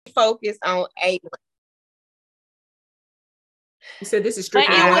focused on Aiden. You said this is But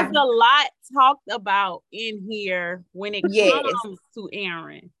strictly. it was a lot talked about in here when it Yes. comes to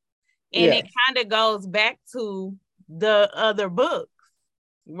Aaron. And it kind of goes back to the other books,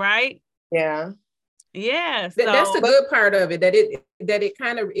 right? Yeah. Yeah. So, that's the good part of it, that it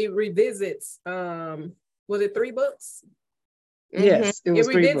kind of revisits. Was it 3 books? Yes, it was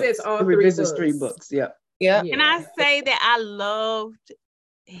it 3 revisits books. all it 3 revisits books. 3 books. Yeah. Yeah. Can I say that I loved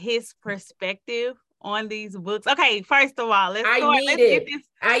his perspective on these books? Okay, first of all, let's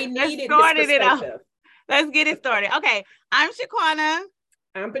get it started. Okay, I'm Shaquana.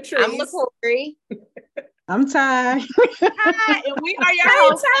 I'm Patrice. I'm LaCorey. I'm Tiye. Hi, and we are your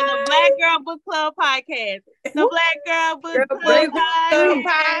hosts on the Black Girl Book Club podcast. The Black Girl Book Club podcast. The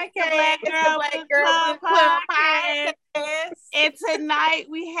Black Girl Book Club podcast. And tonight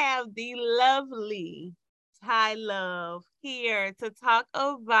we have the lovely Tiye Love here to talk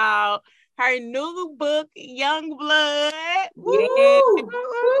about her new book, Youngblood.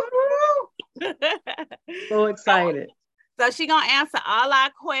 So excited. So she gonna answer all our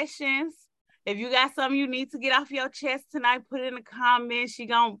questions. If you got something you need to get off your chest tonight, put it in the comments. She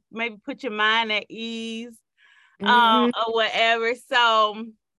gonna maybe put your mind at ease, or whatever. So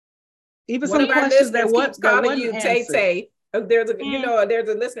even some questions that keeps calling you Tiye. There's a there's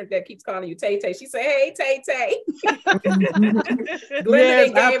a listener that keeps calling you Tiye. She said, "Hey, Tiye."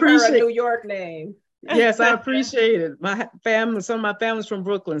 Glenda gave her a New York name. Yes, I appreciate it. My family, some of my family's from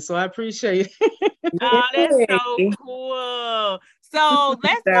Brooklyn, so I appreciate it. Oh, that's so cool. So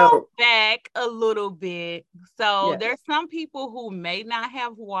let's go back a little bit. So there's some people who may not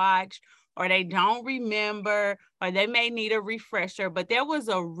have watched, or they don't remember, or they may need a refresher, but there was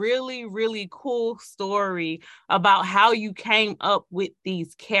a really, really cool story about how you came up with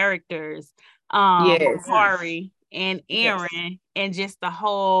these characters, Bakari and Aaron, and just the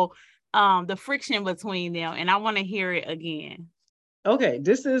whole the friction between them. And I want to hear it again. Okay,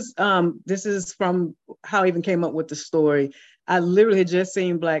 this is from how I even came up with the story. I literally had just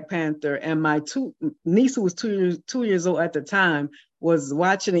seen Black Panther, and my niece, who was 2 years old at the time, was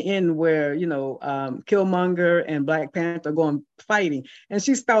watching the end where Killmonger and Black Panther going fighting, and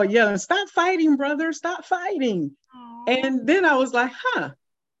she started yelling, "Stop fighting, brother! Stop fighting!" Aww. And then I was like,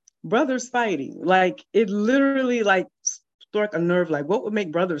 brothers fighting, like it literally like struck a nerve. Like, what would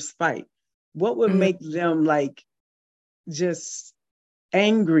make brothers fight? What would make them like just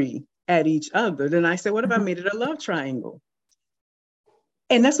angry at each other? Then I said, what if I made it a love triangle?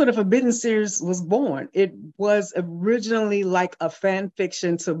 And that's where the Forbidden series was born. It was originally like a fan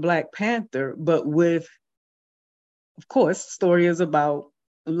fiction to Black Panther, but with, of course, the story is about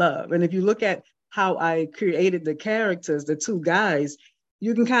love. And if you look at how I created the characters, the 2 guys,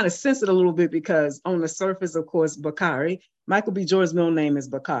 you can kind of sense it a little bit, because on the surface, of course, Bakari, Michael B. Jordan's middle name is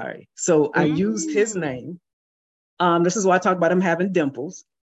Bakari. So I used his name. This is why I talk about him having dimples.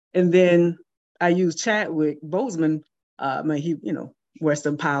 And then I used Chadwick Boseman,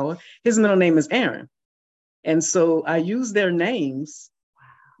 Western Power. His middle name is Aaron. And so I used their names.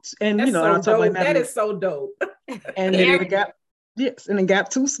 And that's so dope. That is so dope. And then the Gap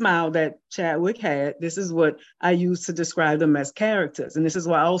 2 smile that Chadwick had, this is what I used to describe them as characters. And this is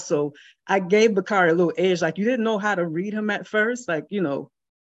why also I gave Bakari a little edge. Like, you didn't know how to read him at first. Like,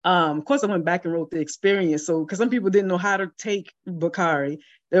 of course I went back and wrote the experience. So, because some people didn't know how to take Bakari.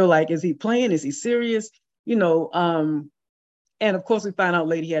 They were like, is he playing? Is he serious? And of course we found out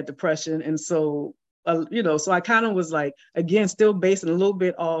later he had depression. And so, so I kind of was like, again, still basing a little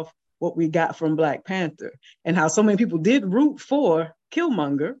bit off what we got from Black Panther, and how so many people did root for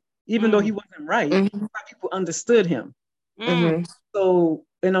Killmonger, even though he wasn't right. People understood him. So,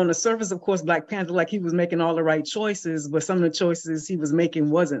 and on the surface, of course, Black Panther, like, he was making all the right choices, but some of the choices he was making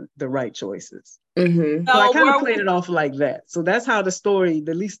wasn't the right choices. So I kind of played it off like that. So that's how the story,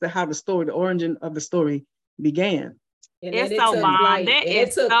 the origin of the story began. And it's so bomb.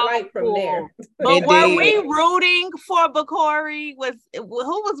 It took flight from there. But were we rooting for Bakari? Who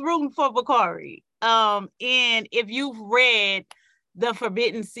was rooting for Bakari? And if you've read the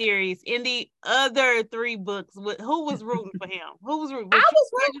Forbidden series, in the other 3 books, who was rooting for him? Who was rooting? I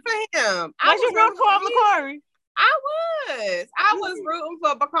was rooting for him. Was you rooting for Bakari? I was rooting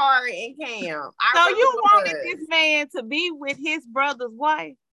for Bakari and Cam. So you wanted this man to be with his brother's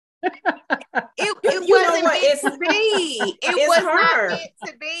wife? It wasn't meant to be. It was not meant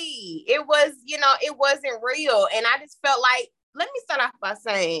to be. It was, it wasn't real. And I just felt like, let me start off by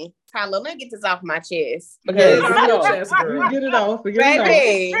saying, Tyler, let me get this off my chest. Because get it off.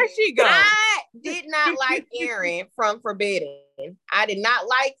 Baby, where she go? I did not like Aaron from Forbidden. I did not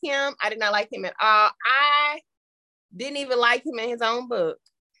like him. I did not like him at all. I didn't even like him in his own book.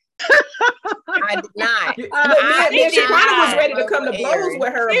 I did not. Me and Shaquana was ready to come to blows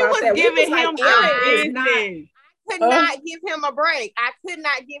with her about that. We was like, Aaron is not. Could not give him a break. I could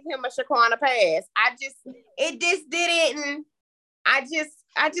not give him a Shaquana pass. It just didn't. I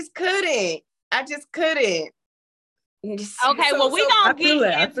just couldn't. Okay, well, we're gonna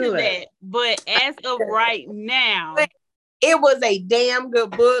get into that. But as of right now, it was a damn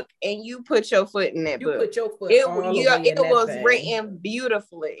good book, and you put your foot in that book. You put your foot it was written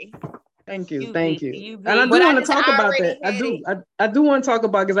beautifully. Thank you. And I do want to talk about that. I do want to talk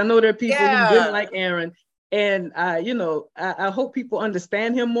about, because I know there are people who didn't like Aaron, and I hope people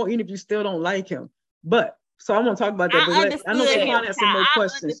understand him more, even if you still don't like him. But so I want to talk about that. I know Shaquana has some more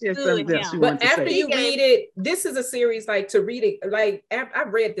questions. She has something else she wants to say. But after you read it, this is a series, like, to read it, like,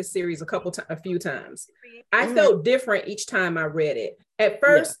 I've read this series a few times. I felt different each time I read it. At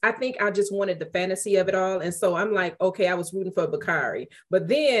first, I think I just wanted the fantasy of it all. And so I'm like, okay, I was rooting for Bakari. But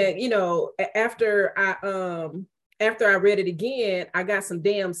then, after I read it again, I got some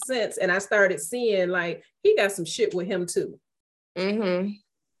damn sense, and I started seeing, like, he got some shit with him too.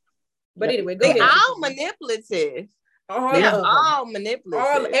 But anyway, go ahead. All manipulative. All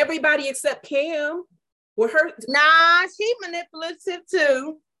manipulative. Everybody except Cam. With her. Nah, she manipulative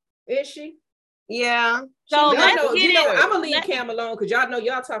too. Is she? Yeah. So I'm gonna leave Cam alone, because y'all know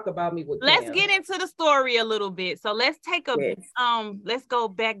y'all talk about me with Cam. Let's get into the story a little bit. So let's take let's go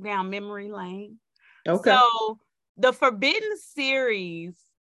back down memory lane. Okay. So the Forbidden series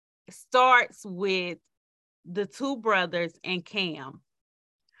starts with the two brothers and Cam.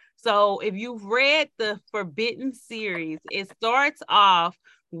 So if you've read the Forbidden series, it starts off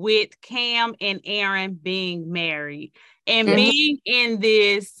with Cam and Aaron being married and being in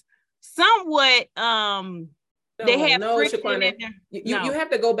this somewhat they have Shaquana, you have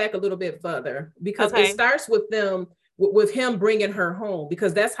to go back a little bit further, because it starts with them with him bringing her home,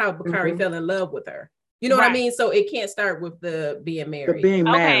 because that's how Bakari fell in love with her. You know what I mean? So it can't start with the being married. The being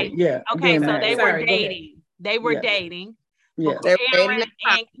married, Okay, so they were dating. They were dating. Yeah. Aaron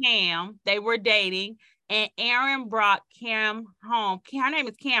and Cam, they were dating, and Aaron brought Cam home. Her name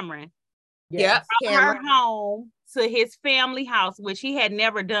is Cameron. Yep. Brought her home to his family house, which he had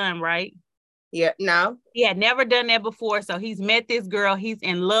never done, right? Yeah, no. He had never done that before. So he's met this girl. He's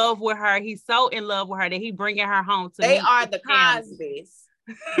in love with her. He's so in love with her that he's bringing her home to They are the Cosbys.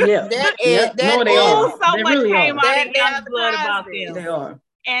 Yeah. They are. So they much really came are. out of Youngblood about them. They are.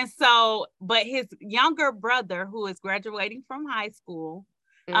 And so, but his younger brother, who is graduating from high school,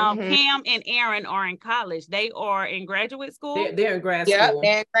 Cam and Aaron are in college. They are in graduate school. They're in grad school.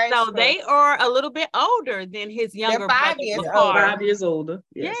 So they are a little bit older than his younger brother. 5 years older.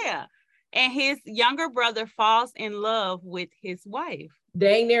 Yes. Yeah. And his younger brother falls in love with his wife.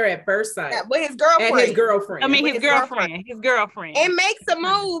 Dang near at first sight. With his girlfriend. And his girlfriend. I mean, his girlfriend. His girlfriend. And makes a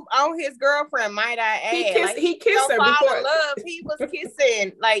move on his girlfriend, might I add. He kissed her before. In love. He was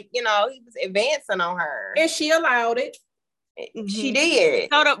kissing, he was advancing on her. And she allowed it. She did.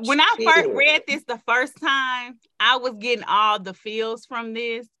 So when I first read this the first time, I was getting all the feels from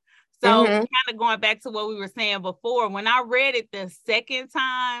this. So kind of going back to what we were saying before, when I read it the second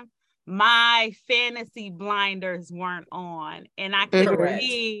time, my fantasy blinders weren't on, and I could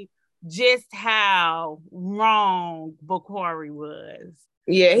see just how wrong Bakari was.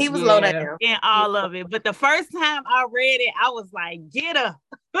 Yeah, he was low down in all of it. But the first time I read it, I was like, get her.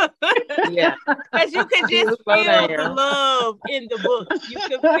 Yeah. Because you could just feel the love in the book. You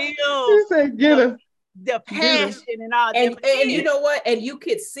could feel you said, get her. The passion and all that. And you know what? And you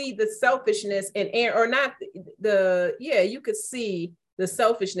could see the selfishness in Aaron, or not you could see the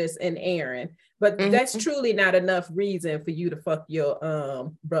selfishness in Aaron, but that's truly not enough reason for you to fuck your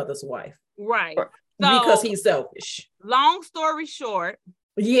brother's wife, right? Because he's selfish. Long story short,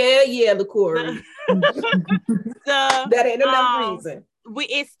 LaCory. That ain't enough reason.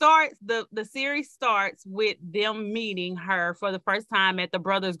 The series starts with them meeting her for the first time at the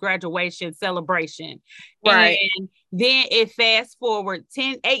brother's graduation celebration, right? And then it fast forward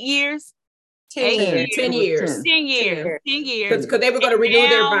 10 years. 10 years. Because they were going to renew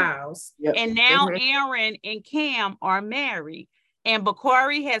their vows. Yep. And now Aaron and Cam are married. And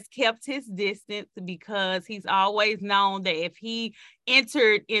Bakari has kept his distance because he's always known that if he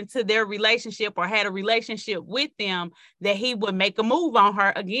entered into their relationship or had a relationship with them, that he would make a move on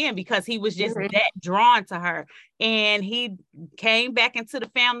her again, because he was just that drawn to her. And he came back into the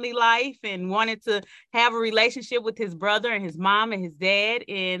family life and wanted to have a relationship with his brother and his mom and his dad,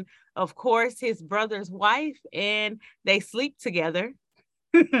 and of course his brother's wife, and they sleep together.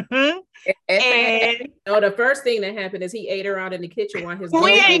 And the first thing that happened is he ate her out in the kitchen while his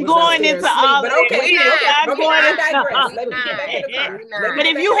we ain't going into all but of okay, I digress. Let me get back in the car. But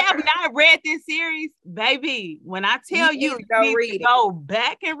if you have not read this series, baby, when I tell you need to go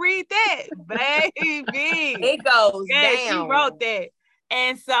back and read that, baby. It goes down. She wrote that.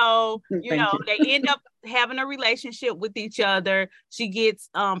 And so, they end up having a relationship with each other. She gets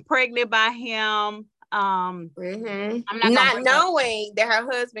pregnant by him. I'm not knowing that her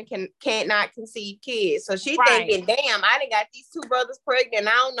husband cannot conceive kids. So she thinking, damn, I done got these two brothers pregnant.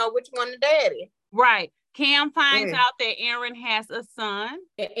 I don't know which one the daddy. Right. Cam finds out that Aaron has a son.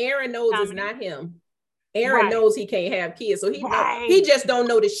 And Aaron knows it's not him. Aaron knows he can't have kids. So he just don't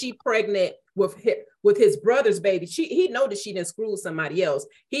know that she pregnant with his brother's baby. He know that she didn't screw somebody else.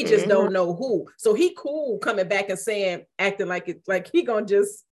 He just don't know who. So he cool coming back and saying, acting like it's like he gonna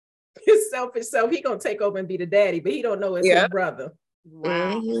just his selfish self, he gonna take over and be the daddy, but he don't know it's his brother.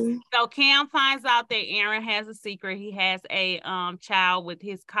 Wow. So Cam finds out that Aaron has a secret. He has a child with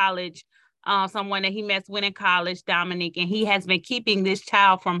his college, someone that he met with in college, Dominique, and he has been keeping this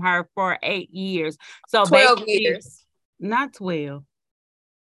child from her for 8 years. So 12 years. Not 12.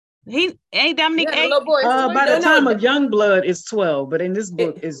 He ain't Dominique 8. By the time of Youngblood is 12, but in this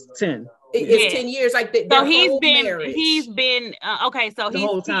book is 10. It's 10 years, like so he's been okay. So the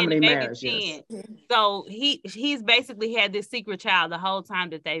whole time they married. Yes. So he's basically had this secret child the whole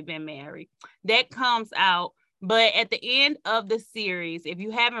time that they've been married. That comes out, but at the end of the series, if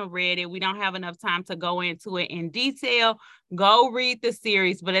you haven't read it, we don't have enough time to go into it in detail. Go read the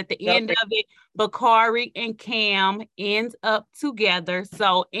series, but at the end of it, Bakari and Cam ends up together.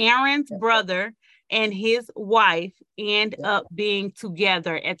 So Aaron's brother and his wife end up being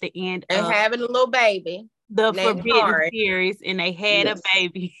together at the end and of having a little baby. The Forbidden series, and they had a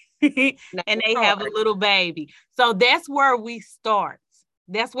baby. And they have a little baby. So that's where we start.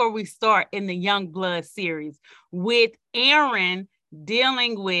 That's where we start in the Youngblood series with Aaron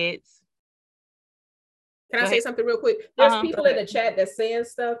dealing with. Can I say something real quick? There's people in the chat that's saying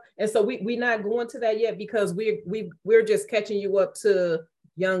stuff, and so we're not going to that yet because we're just catching you up to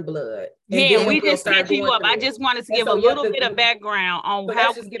Youngblood. Yeah, we just catching you up. I just wanted to give a little bit of background on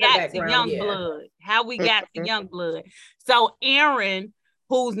how we got to Youngblood. How we got to Youngblood. So Aaron,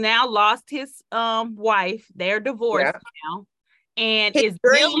 who's now lost his wife, they're divorced now, and his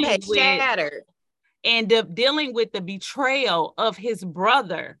dream has shattered, and dealing with the betrayal of his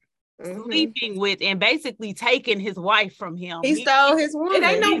brother. Sleeping with and basically taking his wife from him. He stole his woman. It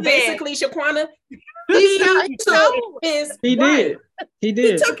ain't no basically, Shaquana. He did.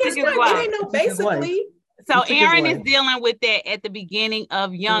 He took his wife. It ain't no basically. So Aaron is dealing with that at the beginning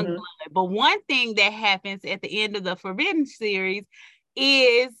of Youngblood. But one thing that happens at the end of the Forbidden series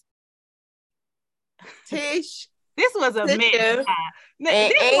is Tish. This was a mess.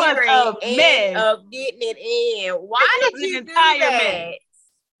 This was a mess of getting it in. Why did you do that?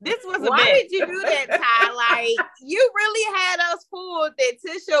 This was a Why did you do that, Ty? Like, you really had us fooled that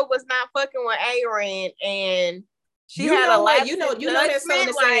Tisha was not fucking with Aaron, and she had a lot. You know that song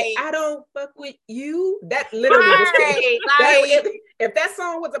that say, "I don't fuck with you." That literally was Tisha. If that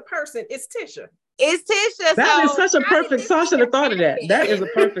song was a person, it's Tisha. It's Tisha. That is such a perfect song. I should have thought of that. That is a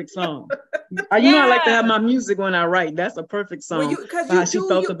perfect song. You know, I like to have my music when I write. That's a perfect song. How she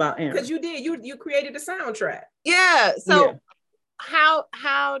felt about Aaron. Because you created the soundtrack. Yeah. So.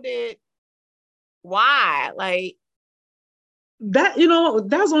 How did why like that? You know,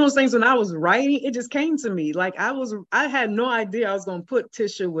 that was one of those things when I was writing, it just came to me. Like I had no idea I was gonna put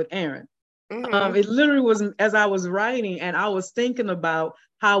Tisha with Aaron. It literally was as I was writing, and I was thinking about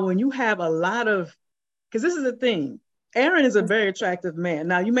how when you have a lot of, because this is the thing, Aaron is a very attractive man.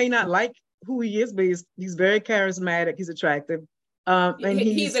 Now you may not like who he is, but he's very charismatic, he's attractive. And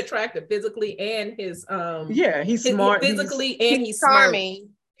he's attractive physically and his he's smart physically and he's charming. Smart.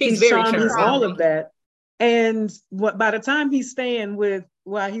 He's very charming. He's all of that. And by the time he's staying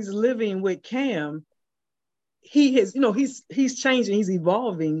while he's living with Cam, he is, he's changing, he's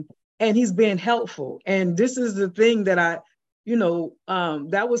evolving, and he's being helpful. And this is the thing that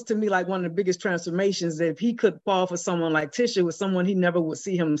that was to me like one of the biggest transformations, that if he could fall for someone like Tisha, with someone he never would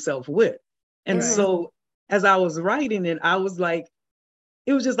see himself with. And so as I was writing it, I was like,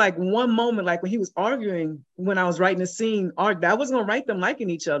 it was just like one moment, like when he was arguing, when I was writing the scene, I wasn't gonna write them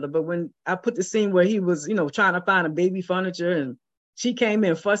liking each other, but when I put the scene where he was, trying to find a baby furniture, and she came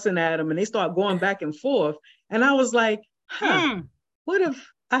in fussing at him, and they start going back and forth, and I was like, what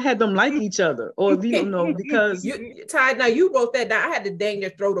if I had them like each other? Or because Ty, now you wrote that down. I had to dang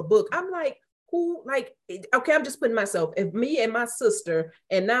near throw the book. I'm like, who, like, okay, I'm just putting myself, if me and my sister,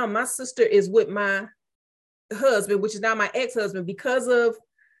 and now my sister is with my husband, which is now my ex-husband, because of,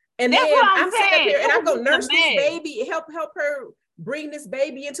 and that's then what I'm sitting up here and I go nurse this mess. baby, help her bring this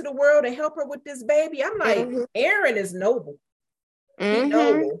baby into the world and help her with this baby. I'm like, Aaron is noble. He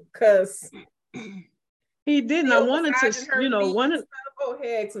noble because he didn't. I wanted to, oh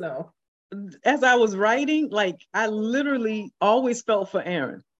heck no. As I was writing, like I literally always felt for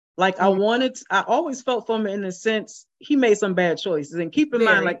Aaron. Like I always felt for him in the sense he made some bad choices. And keep in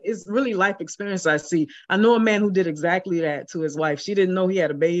mind, like it's really life experience I see. I know a man who did exactly that to his wife. She didn't know he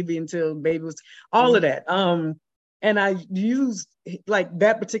had a baby until the baby was all of that. And I used like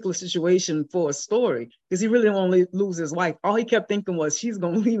that particular situation for a story because he really didn't want to lose his wife. All he kept thinking was she's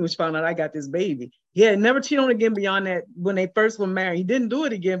going to leave when she found out I got this baby. Yeah, never cheat on again beyond that. When they first were married, he didn't do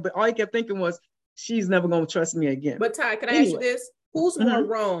it again, but all he kept thinking was she's never going to trust me again. But Ty, can I ask you this? Who's more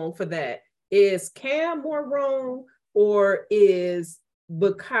wrong for that? Is Cam more wrong or is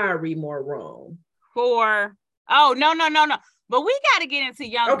Bakari more wrong? No. But we got to get into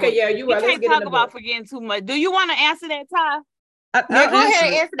Youngblood. Okay, yeah, you are. We can't talk about forgetting too much. Do you want to answer that, Ty? Go ahead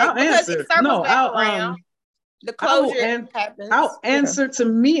and answer that because it circles back around. The closure happens. I'll answer to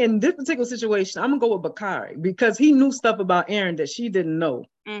me in this particular situation. I'm gonna go with Bakari because he knew stuff about Aaron that she didn't know.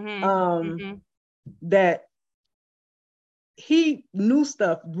 That he knew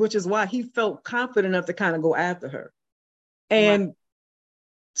stuff, which is why he felt confident enough to kind of go after her. And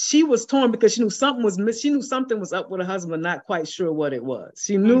she was torn because she knew something was missing. She knew something was up with her husband, not quite sure what it was.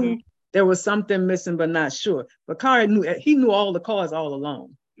 She knew there was something missing, but not sure. Bakari knew all the cause all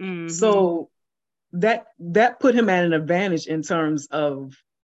along. So that put him at an advantage in terms of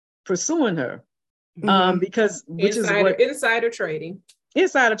pursuing her. Because insider trading.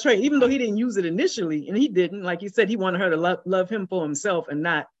 Insider trade, even though he didn't use it initially, and he didn't, like he said, he wanted her to love him for himself and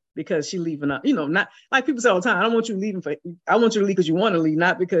not because she's leaving up, not like people say all the time, I want you to leave because you want to leave,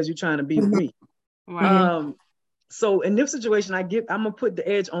 not because you're trying to be with me. So in this situation, I'm gonna put the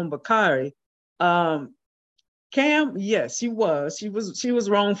edge on Bakari. Cam, yes, she was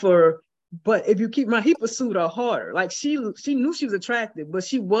wrong but if you keep in mind, he pursued her harder. Like she knew she was attractive, but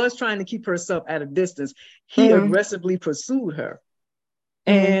she was trying to keep herself at a distance. He aggressively pursued her.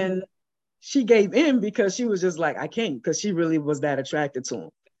 And she gave in because she was just like, I can't, because she really was that attracted to him.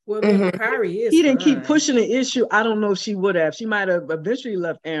 Well, Bakari is he didn't keep pushing the issue. I don't know if she would have. She might have eventually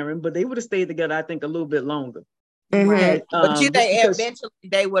left Aaron, but they would have stayed together, I think, a little bit longer. But you think eventually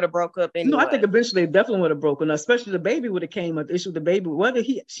they would have broke up anyway? No, I think eventually they definitely would have broken up, especially the baby would have came up. The issue with the baby, whether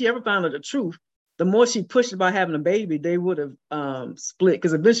she ever found out the truth, the more she pushed about having a baby, they would have split,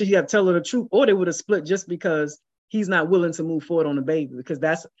 because eventually he had to tell her the truth, or they would have split just because he's not willing to move forward on the baby, because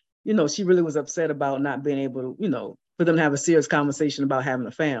that's, she really was upset about not being able to, for them to have a serious conversation about having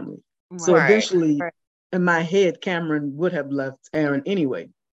a family. So eventually, in my head, Cameron would have left Aaron anyway.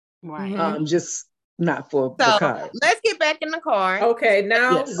 Just not for Bakari. Let's get back in the car. Okay,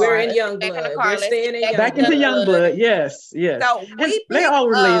 now we're in Youngblood. We're staying in Youngblood. Back into Youngblood, yes. So they're all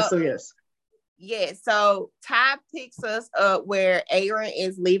related, so yes. Yeah, so Ty picks us up where Aaron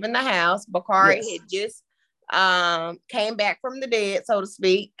is leaving the house. Bakari had just came back from the dead, so to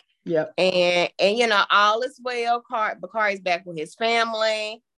speak. Yep. And all is well. Bakari's back with his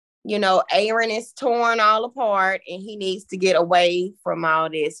family. Aaron is torn all apart and he needs to get away from all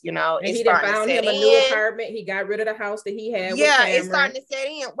this, And he done found him a new apartment. He got rid of the house that he had with Cameron. It's starting to set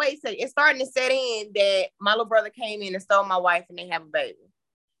in. Wait a second. It's starting to set in that my little brother came in and stole my wife and they have a baby.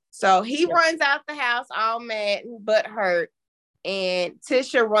 So he runs out the house all mad but hurt, and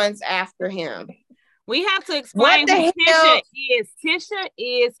Tisha runs after him. We have to explain who Tisha is. Tisha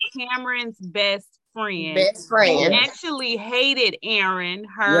is Cameron's best friend. He actually hated Aaron,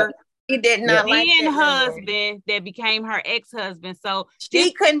 he did not like that husband that became her ex-husband. So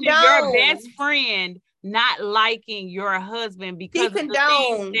she condoned your best friend not liking your husband because of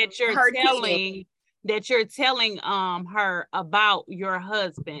the things that you're telling her about your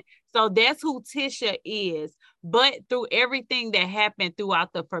husband. So that's who Tisha is. But through everything that happened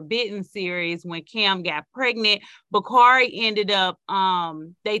throughout the Forbidden series, when Cam got pregnant, Bakari ended up,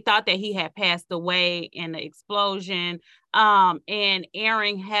 they thought that he had passed away in the explosion, and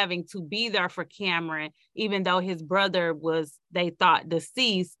Aaron having to be there for Cameron, even though his brother was, they thought,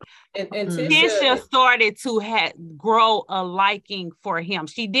 deceased. And Tisha started to grow a liking for him.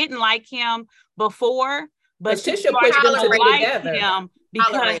 She didn't like him before, but she started to like him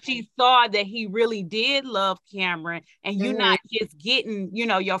because she saw that he really did love Cameron, and you're not just getting,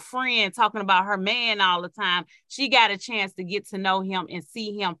 your friend talking about her man all the time. She got a chance to get to know him and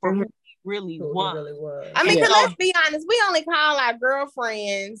see him for who he really was. I mean, let's be honest, we only call our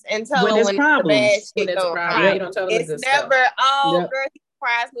girlfriends and tell them when it's bad shit going on. You don't tell them it's never, girl,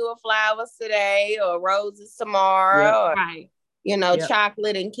 surprise me with flowers today or roses tomorrow, or, you know,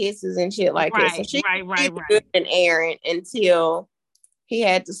 chocolate and kisses and shit like that. So she good in Aaron until he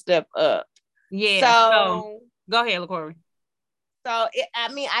had to step up. Yeah. So go ahead, LaCorey. So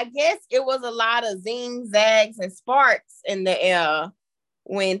I guess it was a lot of zing zags and sparks in the air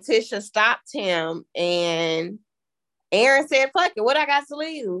when Tisha stopped him, and Aaron said, "Fuck it, what I got to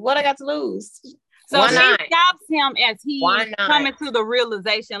lose? What I got to lose?" So she stops him as he coming to the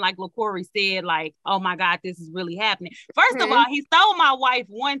realization, like LaCorey said, like, "Oh my God, this is really happening." First of all, he stole my wife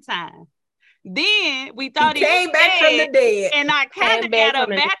one time. Then we thought he came back from the dead, and I kind of got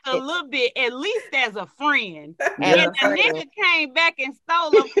him back a little bit, at least as a friend. And the nigga came back and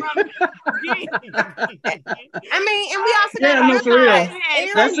stole him from me. I mean, and we also got for real.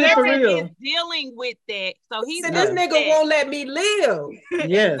 That's it for real. Is dealing with that, so he's this nigga won't let me live. So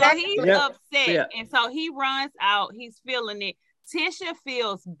he's upset, and so he runs out. He's feeling it. Tisha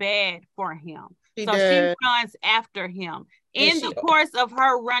feels bad for him, she runs after him. In the course of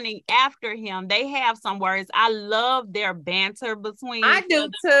her running after him, they have some words. I love their banter between I do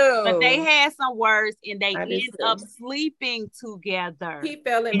too. But they had some words and they end up sleeping together. He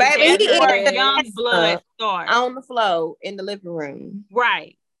fell in baby Youngblood start on the floor in the living room.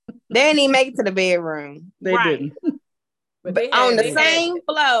 Right. They didn't even make it to the bedroom. They didn't. But on the same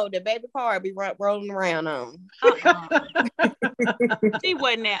floor the baby car be rolling around on. She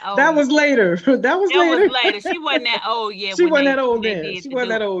wasn't that old. That was later. That was later. She wasn't that old yet. She wasn't that old then. She wasn't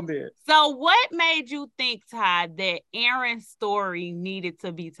that old then. So what made you think, Tiye, that Aaron's story needed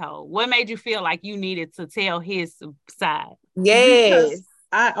to be told? What made you feel like you needed to tell his side? Yes. Because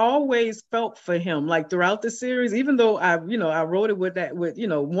I always felt for him, like throughout the series, even though I wrote it with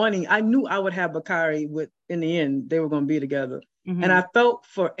wanting, I knew I would have Bakari in the end, they were going to be together. Mm-hmm. And I felt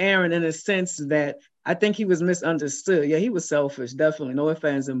for Aaron in a sense that I think he was misunderstood. Yeah, he was selfish, definitely, no ifs,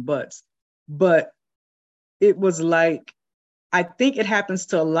 ands, and buts. But it was like, I think it happens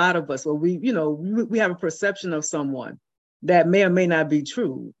to a lot of us where we have a perception of someone that may or may not be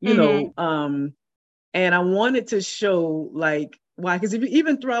true, you know. And I wanted to show like, why? Because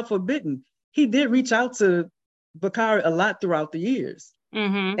even throughout Forbidden, he did reach out to Bakari a lot throughout the years.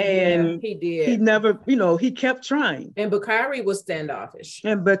 Mm-hmm. And he did. He never, he kept trying. And Bakari was standoffish. He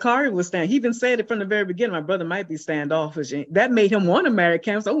even said it from the very beginning, my brother might be standoffish. And that made him want to marry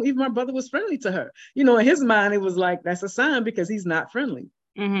Cam. So even my brother was friendly to her. In his mind, it was like, that's a sign because he's not friendly.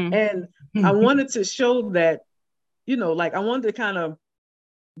 Mm-hmm. And I wanted to show that, I wanted to kind of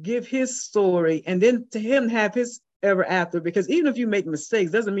give his story and then to him have his ever after, because even if you make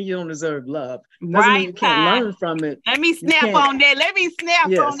mistakes doesn't mean you don't deserve love. Doesn't mean you can't learn from it. Let me snap on that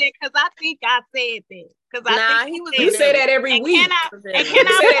because I think I said that. You say that every week. Can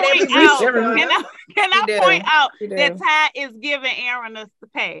I point out that Tiye is giving Aaron a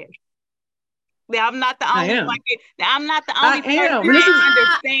pass? I'm not the only one. I'm not the only person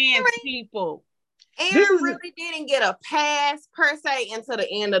that understands people. Aaron really didn't get a pass per se until the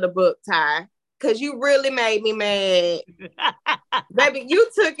end of the book, Tiye. Because you really made me mad. Baby, you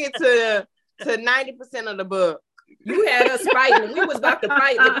took it to 90% of the book. You had us fighting. We was about to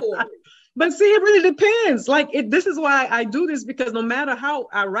fight LaCorey. But see, it really depends. This is why I do this, because no matter how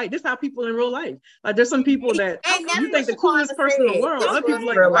I write, this is how people in real life. Like there's some people that you think the coolest person in the world. Other people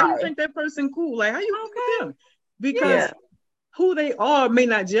like, why do you think that person cool? Like, how you cool with them? Because who they are may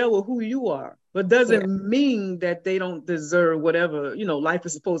not gel with who you are. But doesn't mean that they don't deserve whatever, life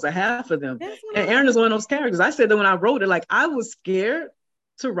is supposed to have for them. And Aaron is one of those characters. I said that when I wrote it, like I was scared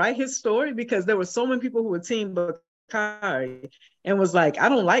to write his story because there were so many people who were Team Bakari and was like, I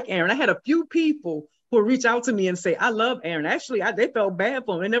don't like Aaron. I had a few people who would reach out to me and say, I love Aaron. Actually, they felt bad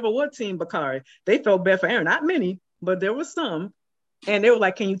for him. They never were Team Bakari. They felt bad for Aaron. Not many, but there were some. And they were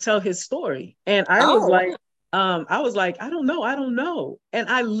like, can you tell his story? And I was like, I don't know. And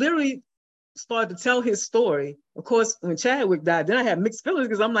I literally started to tell his story. Of course, when Chadwick died, then I had mixed feelings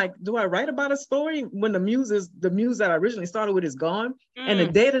because I'm like, do I write about a story when the muse that I originally started with is gone? And the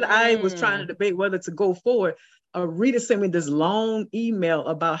day that I was trying to debate whether to go forward, a reader sent me this long email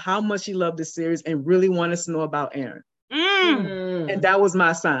about how much she loved this series and really wanted to know about Aaron. And that was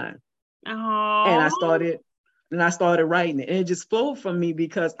my sign. And I started writing it. And it just flowed from me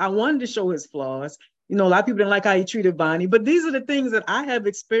because I wanted to show his flaws. A lot of people didn't like how he treated Bonnie, but these are the things that I have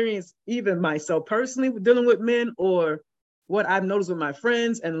experienced, even myself personally, dealing with men, or what I've noticed with my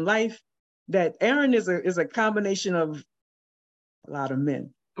friends and life, that Aaron is a combination of a lot of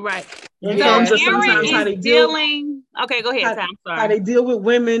men. Right. In terms of sometimes how they deal. Okay, go ahead, Tom. Sorry. How they deal with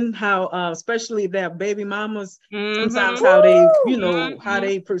women, how especially if they have baby mamas, sometimes how they, how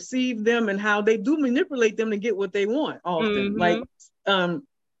they perceive them and how they do manipulate them to get what they want often. Like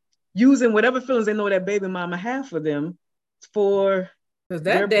using whatever feelings they know that baby mama have for them for because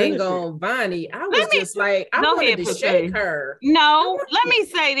that dang on Bonnie, I wanted to shake her. No, let me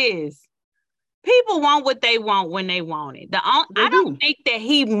say this. People want what they want when they want it. I don't think that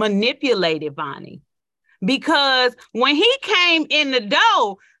he manipulated Bonnie, because when he came in the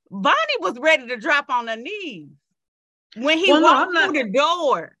door, Bonnie was ready to drop on her knees when he walked through the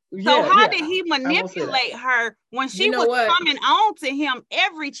door. So how did he manipulate her when she was coming on to him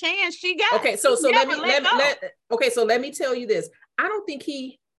every chance she got? Okay, so let me tell you this. I don't think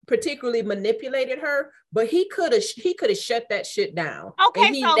he particularly manipulated her, but he could have shut that shit down. Okay,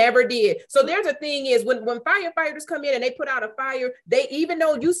 and he never did. So there's a thing is when firefighters come in and they put out a fire, they, even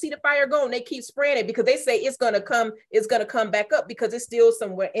though you see the fire going, they keep spraying it because they say it's gonna come back up because it's still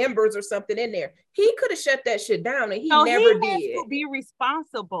somewhere embers or something in there. He could have shut that shit down, and he never did. He has to be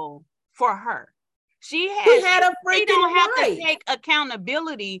responsible for her. She don't have to take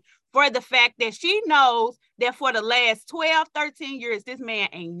accountability for the fact that she knows that for the last 12, 13 years, this man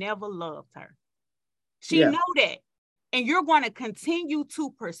ain't never loved her. She know that. And you're going to continue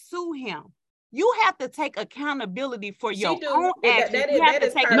to pursue him. You have to take accountability for your own actions. You have to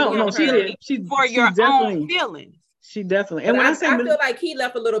take accountability for your own feelings. She definitely. And when I feel like he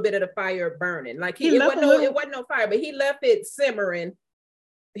left a little bit of the fire burning. Like it wasn't no fire, but he left it simmering.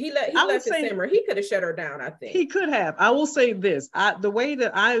 He left it simmer. He could have shut her down, I think. He could have. I will say this. The way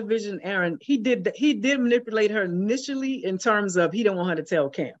that I envision Aaron, he did manipulate her initially in terms of he didn't want her to tell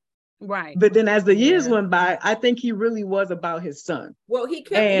Cam. Right. But then as the years went by, I think he really was about his son. Well, he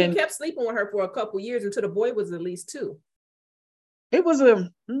kept sleeping with her for a couple of years until the boy was at least 2. It was a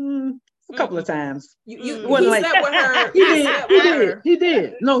couple of times. He slept with her. He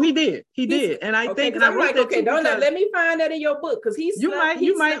did. No, he did. He did. And I think I'm like, okay, don't let me find that in your book, because you might.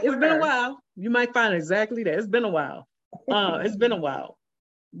 It's been a while. You might find exactly that. It's been a while. It's been a while.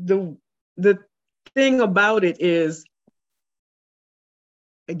 The thing about it is,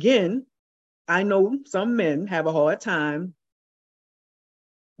 again, I know some men have a hard time.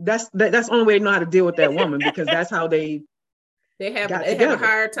 That's the only way they know how to deal with that woman, because that's how they have a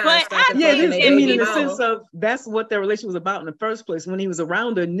hard time. I mean, in the sense of that's what their relationship was about in the first place. When he was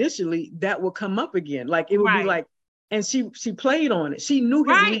around her initially, that would come up again. Like it would be like, and she played on it. She knew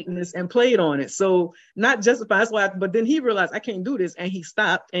his weakness and played on it. So not justified. That's why. But then he realized I can't do this, and he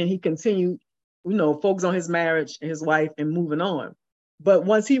stopped and he continued, focus on his marriage and his wife and moving on. But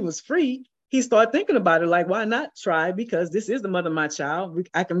once he was free, he started thinking about it. Like, why not try? Because this is the mother of my child.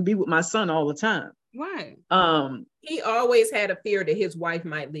 I can be with my son all the time. Right. He always had a fear that his wife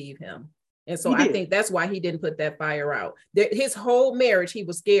might leave him. And so I think that's why he didn't put that fire out. His whole marriage, he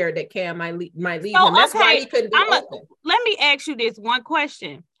was scared that Cam might leave him. That's why he couldn't be open. Let me ask you this one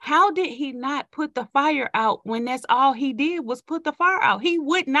question. How did he not put the fire out when that's all he did was put the fire out? He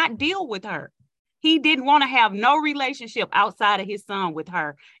would not deal with her. He didn't want to have no relationship outside of his son with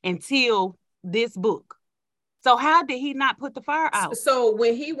her until this book. So how did he not put the fire out? So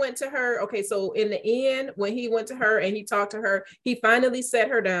when he went to her, okay, so in the end, when he went to her and he talked to her, he finally set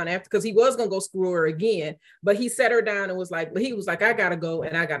her down because he was going to go screw her again, but he set her down and was like, I got to go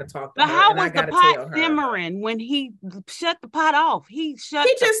and I got to talk to her. But how was the pot simmering when he shut the pot off? He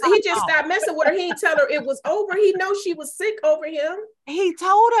just stopped messing with her. He didn't tell her it was over. He knows she was sick over him. He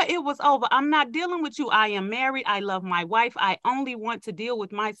told her it was over. I'm not dealing with you. I am married. I love my wife. I only want to deal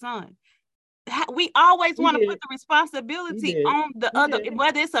with my son. We always want to put the responsibility on the other,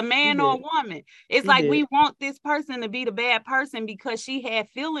 whether it's a man or a woman. It's like we want this person to be the bad person because she had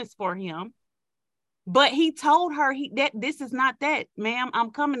feelings for him. But he told her that this is not that, ma'am. I'm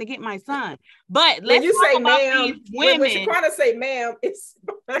coming to get my son. But let's talk about these women. When you try to say ma'am, it's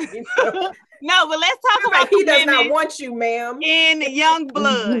no, but let's talk about he does not want you, ma'am. In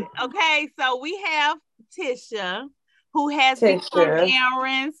Youngblood. Okay, so we have Tisha, who has become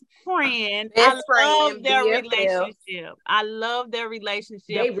Aaron's friend. I love their relationship. I love their relationship.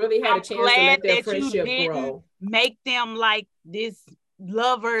 They really had a chance to let their friendship grow. Make them like this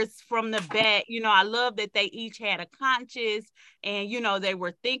lovers from the back. I love that they each had a conscience and they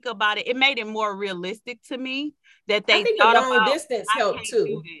were think about it. It made it more realistic to me that they thought the long distance helped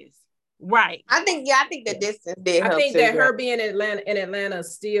too. Right. I think the distance did help. I think that her being in Atlanta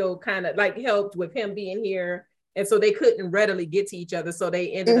still kind of like helped with him being here. And so they couldn't readily get to each other. So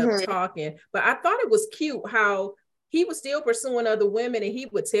they ended up talking. But I thought it was cute how he was still pursuing other women and he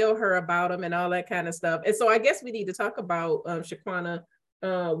would tell her about them and all that kind of stuff. And so I guess we need to talk about Shaquana,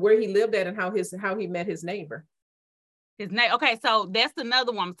 where he lived at and how he met his neighbor. Okay, so that's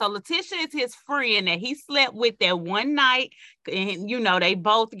another one. So Letitia is his friend that he slept with that one night. And, they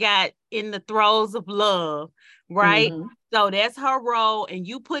both got in the throes of love, right? So that's her role. And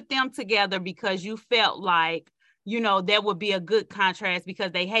you put them together because you felt like, that would be a good contrast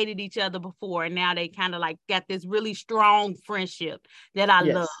because they hated each other before. And now they kind of like got this really strong friendship that I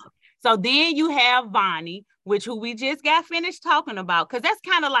love. So then you have Bonnie, who we just got finished talking about. Because that's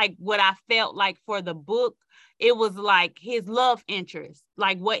kind of like what I felt like for the book. It was like his love interest,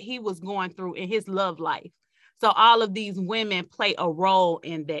 like what he was going through in his love life. So all of these women play a role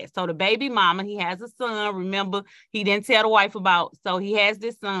in that. So the baby mama, he has a son. Remember, he didn't tell the wife about. So he has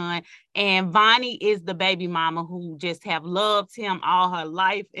this son. And Bonnie is the baby mama who just have loved him all her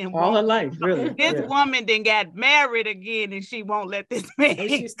life. And all her life, really. This woman then got married again and she won't let this man and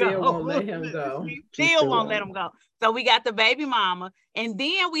she still won't let him go. She still won't let him go. So we got the baby mama. And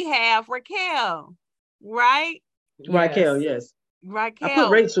then we have Raquel, right? Raquel, yes. Raquel. I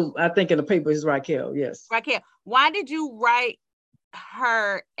put Rachel, I think in the paper is Raquel, yes. Raquel. Why did you write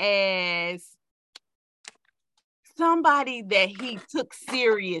her as somebody that he took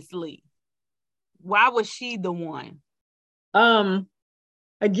seriously? Why was she the one?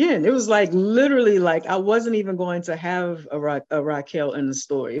 Again, it was like literally like I wasn't even going to have a Raquel in the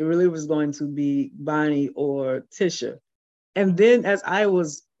story. It really was going to be Bonnie or Tisha. And then as I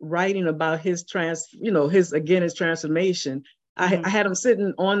was writing about his his transformation, I had him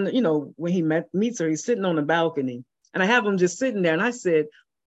sitting on, when he meets her, he's sitting on the balcony. And I have him just sitting there. And I said,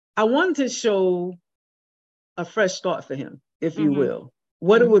 I wanted to show a fresh start for him, if you will.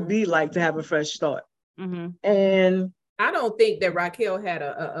 What it would be like to have a fresh start. And I don't think that Raquel had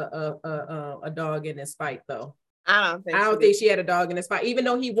a dog in this fight, though. I don't think she had a dog in this fight, even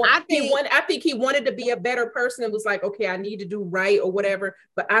though I think he wanted to be a better person and was like, okay, I need to do right or whatever.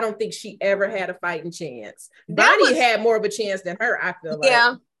 But I don't think she ever had a fighting chance. Bonnie had more of a chance than her, I feel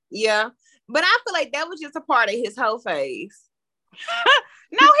like. Yeah. But I feel like that was just a part of his whole phase.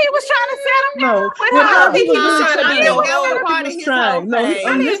 No, he was trying to set him down. I think he was trying to be a part of his whole phase.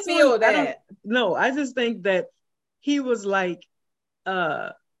 I didn't feel that. No, I just think that he was like,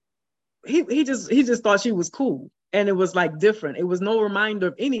 he just thought she was cool. And it was like different. It was no reminder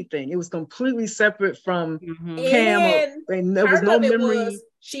of anything. It was completely separate from Cam. And there was no memory.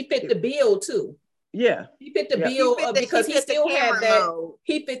 She fit the bill too. Yeah. He fit the bill because he still had that.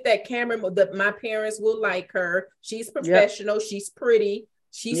 He fit that camera mode that my parents will like her. She's professional. Yep. She's pretty.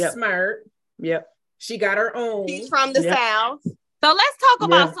 She's smart. Yep. She got her own. She's from the South. So let's talk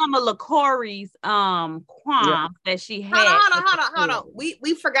about some of LaCorey's qualms that she had. Hold on.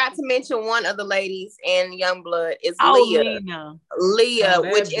 We forgot to mention one of the ladies in Youngblood is Leah. Leah,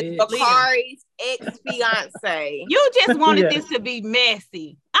 which is LaCorey's ex-fiance. You just wanted this to be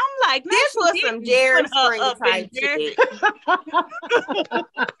messy. I'm like, this was some Jerry Springer type shit.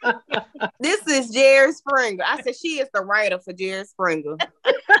 This is Jerry Springer. I said she is the writer for Jerry Springer.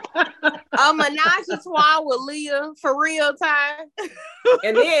 A menage a trois with Leah for real time.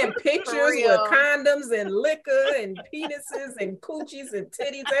 And then pictures with condoms and liquor and penises and coochies and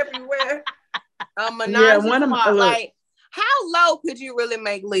titties everywhere. A menage a trois. Like, how low could you really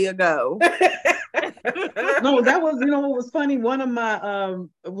make Leah go? No, that was, what was funny. One of my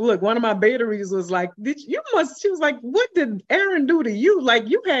beta readers was like, she was like, what did Aaron do to you? Like,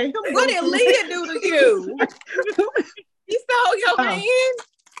 you had him. What did Leah do to you? He stole your hand?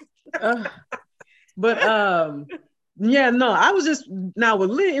 I was just, now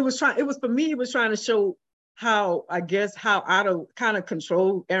with Leah, it was trying to show how out of kind of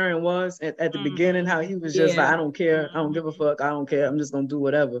control Aaron was at the beginning, how he was just like, I don't care, I don't give a fuck, I don't care, I'm just gonna do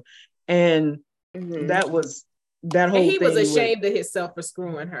whatever. And that was that whole thing. He was ashamed of himself for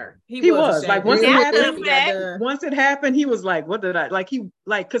screwing her. He was like, once it happened, he was like, what did I like?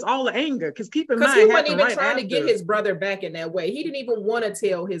 Because all the anger, because keep in mind, he wasn't even trying to get his brother back in that way. He didn't even want to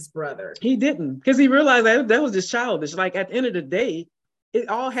tell his brother. He didn't, because he realized that was just childish. Like at the end of the day, it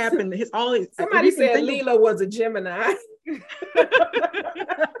all happened. Somebody said Leela was a Gemini.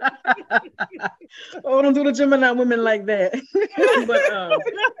 Oh, don't do the Gemini women like that.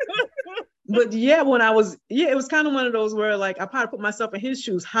 But yeah, when I was, it was kind of one of those where like I probably put myself in his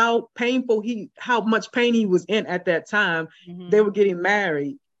shoes, how much pain he was in at that time. They were getting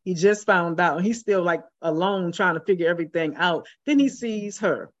married. He just found out, and he's still like alone trying to figure everything out. Then he sees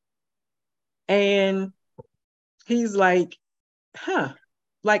her, and he's like,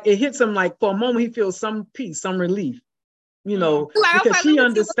 like it hits him like for a moment, he feels some peace, some relief, because she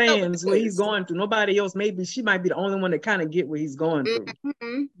understands what he's going through. Nobody else, maybe she might be the only one that kind of get what he's going through.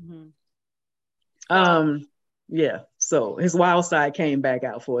 So his wild side came back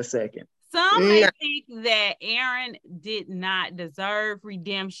out for a second. Some may think that Aaron did not deserve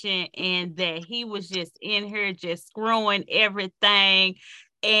redemption and that he was just in here just screwing everything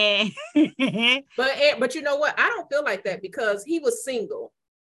And but you know what? I don't feel like that because he was single.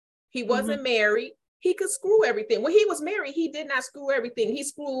 He wasn't married. He could screw everything. When he was married, he did not screw everything. He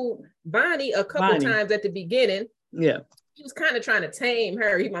screwed Bonnie a couple times at the beginning. Yeah. He was kind of trying to tame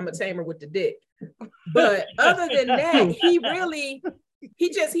her. I'm gonna tame her with the dick. But other than that, he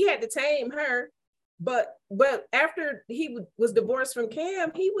had to tame her. But after he was divorced from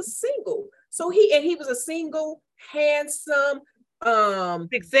Cam, he was single. So he was a single, handsome,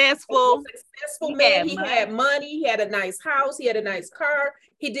 successful man. He had money. He had a nice house. He had a nice car.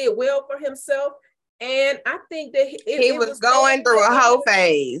 He did well for himself. And I think that he was going through a hoe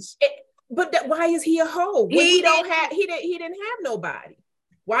phase. But why is he a hoe? He didn't have nobody.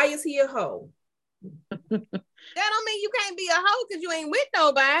 Why is he a hoe? That don't mean you can't be a hoe because you ain't with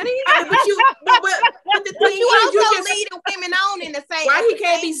nobody. But the thing you is, also leading women on in the same. Why he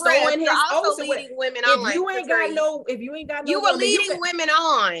can't be sewing his also leading women on? If you ain't got no, you were leading women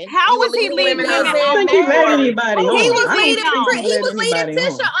on. How was he leading women on? I don't think he led anybody on. He was leading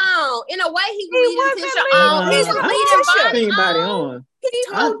Tisha on. In a way, he was leading Tisha on. He was leading anybody on. He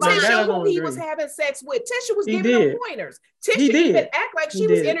told Tisha who he was having sex with. Tisha was giving him pointers. Tisha even act like she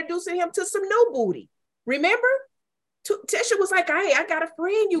was introducing him to some new booty. Remember? Tisha was like, hey, I got a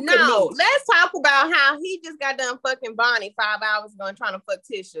friend you can meet. Let's talk about how he just got done fucking Bonnie 5 hours ago and trying to fuck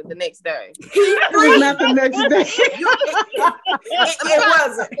Tisha the next day. It was not the next day.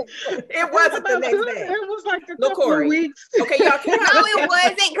 It wasn't the next day. It was like a couple of weeks. Okay, y'all can't. No, it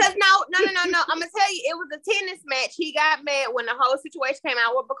wasn't. Because no. I'm gonna tell you, it was a tennis match. He got mad when the whole situation came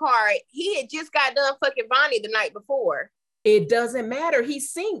out with Bakari. He had just got done fucking Bonnie the night before. It doesn't matter. He's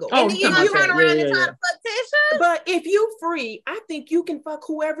single. And then you gonna turn around and try to fuck Tisha? But if you free, I think you can fuck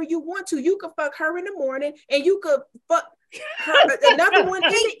whoever you want to. You can fuck her in the morning and you could fuck her, another one in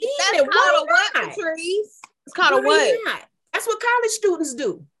the evening. That's called a what, Patrice? It's called a what? Not? That's what college students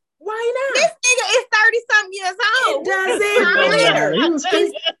do. Why not? This nigga is 30-something years old. It doesn't matter.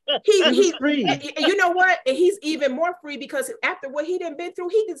 He's free. You know what? And he's even more free because after what he done been through,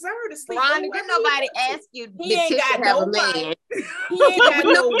 he deserved to sleep. Ron, did nobody ask you? He ain't got no man. He ain't got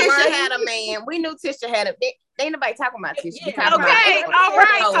no Tisha had a man. We knew Tisha had a. Ain't nobody talking about Tisha. Okay, all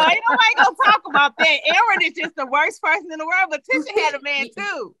right. So ain't nobody gonna talk about that. Aaron is just the worst person in the world, but Tisha had a man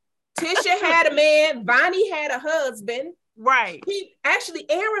too. Tisha had a man. Bonnie had a husband. Right.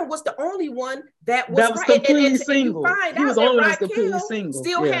 Aaron was the only one that was completely single. He was only completely single.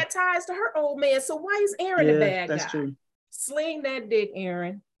 Still had ties to her old man. So why is Aaron the bad guy? That's true. Sling that dick,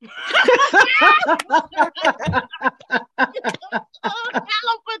 Aaron. Tell him,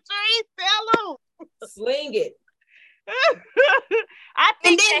 Patrice. Tell him. Sling it. I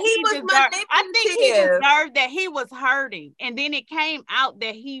think he deserved that he was hurting, and then it came out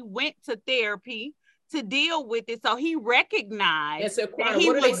that he went to therapy to deal with it, so he recognized that he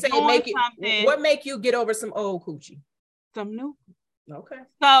was doing something. What make you get over some old coochie? Some new. Okay.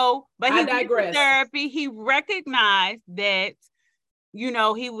 So, but he digress. went to therapy. He recognized that, you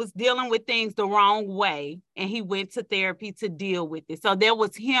know, he was dealing with things the wrong way, and he went to therapy to deal with it. So there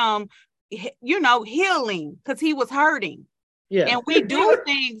was him, you know, healing because he was hurting. Yeah. And we do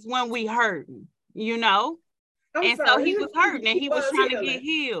things when we hurting, you know. So he was hurting and he was trying to get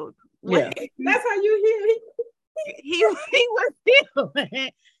healed. Yeah. That's how you heal. He was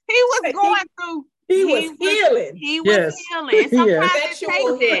healing. He was going through. He was healing. He was healing. Sometimes it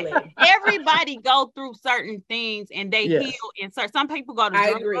takes that. Everybody go through certain things and they heal. And some people go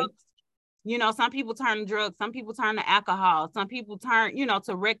to drugs. You know, some people turn to drugs. Some people turn to alcohol. Some people turn, you know,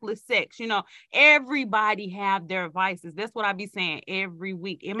 to reckless sex. You know, everybody have their vices. That's what I be saying every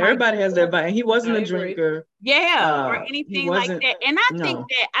week. Everybody has their vice. He wasn't a drinker. Yeah, or anything like that. And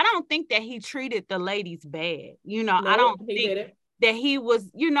I don't think that he treated the ladies bad. You know, I don't think that he was,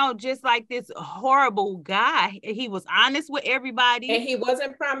 you know, just like this horrible guy. He was honest with everybody. And he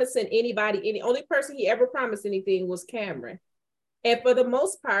wasn't promising anybody. The only person he ever promised anything was Cameron. And for the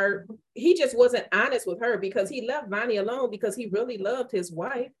most part, he just wasn't honest with her because he left Bonnie alone because he really loved his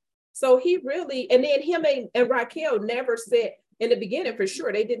wife. So he really, and then him and Raquel never said in the beginning for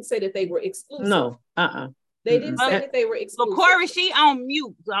sure, they didn't say that they were exclusive. No, They didn't say that they were exclusive. But Corey, she on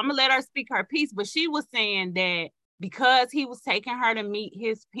mute, so I'm gonna let her speak her piece, but she was saying that because he was taking her to meet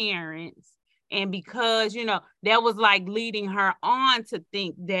his parents, and because, you know, that was like leading her on to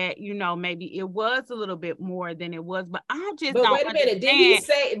think that, you know, maybe it was a little bit more than it was. But I just don't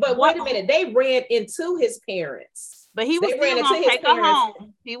understand. Wait a minute. They ran into his parents. But he was still going to take her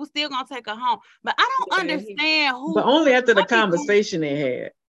home. He was still going to take her home. But I don't understand who. But only after the conversation they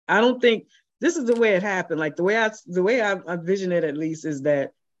had. I don't think this is the way it happened. Like the way I envision it, at least, is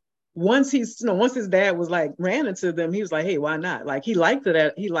that once once his dad was like ran into them, he was like, hey, why not? Like he liked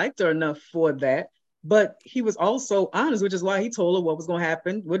her enough for that. But he was also honest, which is why he told her what was going to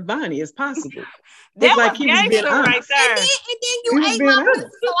happen with Bonnie. It's possible. That it's was like he was being honest. right there. And then you ate my pussy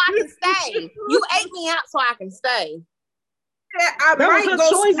so I can stay. You ate me out so I can stay. That was her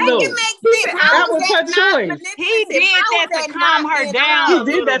choice, though. That was her choice. He did that to calm her down.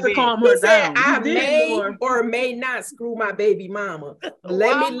 He did that to calm her down. I may or may not screw my baby mama.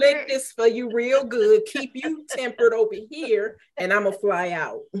 Let me lick this for you real good. Keep you tempered over here, and I'm gonna fly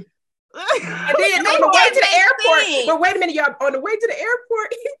out. And then on the way to the airport, but wait a minute, y'all. On the way to the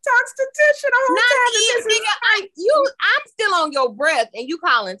airport, he talks to Tisha the whole time. I'm still on your breath, and you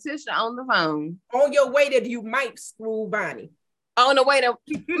calling Tisha on the phone. On your way that you might screw Bonnie. On the way to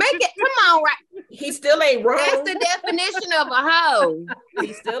make it, come on, right? He still ain't wrong. That's the definition of a hoe.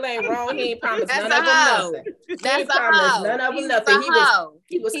 He still ain't wrong. He ain't promised That's none of them nothing. That's a hoe. None of them He's nothing.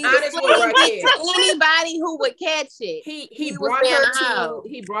 He was honest with Raquel. To anybody who would catch it. He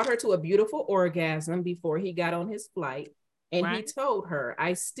brought her to a beautiful orgasm before he got on his flight, and he told her,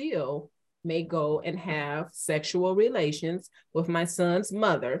 "I still may go and have sexual relations with my son's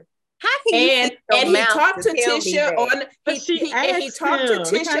mother." How can and he talked to Tisha on he talked to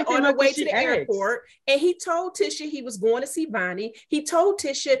Tisha on the way to the airport, and he told Tisha he was going to see Bonnie. He told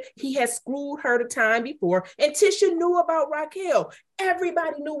Tisha he had screwed her the time before, and Tisha knew about Raquel.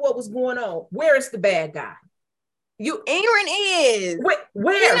 Everybody knew what was going on. Where is the bad guy? Aaron is.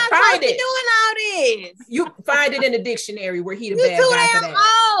 Where? Find it. Doing all this. You find it in the dictionary where he the bad guy for that.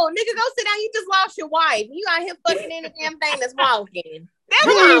 Oh, nigga, go sit down. You just lost your wife. You out here fucking in the damn thing that's walking. That's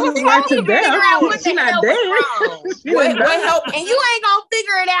why she's not dead. What help? And you ain't gonna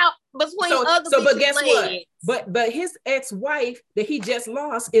figure it out between other people. But guess what? But his ex-wife that he just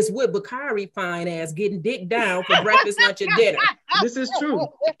lost is with Bakari fine ass getting dick down for breakfast, lunch, and dinner. This is true.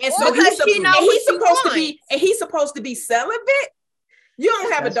 And so he's supposed to be celibate. You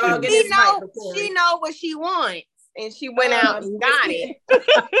don't have a dog in his life. She know what she wants. And she went out and got it.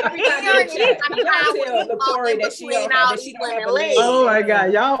 Oh my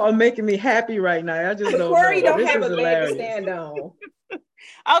God, y'all are making me happy right now. I just don't have a leg to stand on.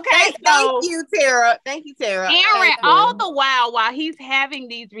 Okay, thank you, Tara. Aaron, all the while he's having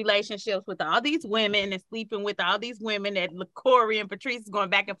these relationships with all these women and sleeping with all these women that Corey and Patrice is going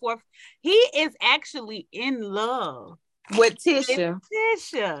back and forth, he is actually in love with Tisha.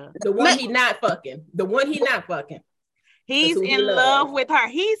 The one he not fucking. He's in love with her.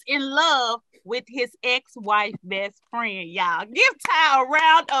 He's in love with his ex-wife best friend, y'all. Give Ty a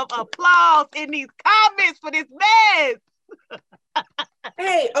round of applause in these comments for this mess.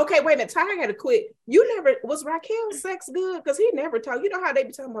 Hey, okay, wait a minute. Ty had to quit. Was Raquel's sex good? Because he never talked. You know how they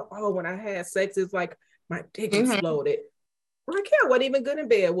be talking about, oh, when I had sex, it's like my dick exploded. Raquel wasn't even good in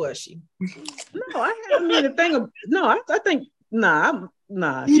bed, was she? No, I think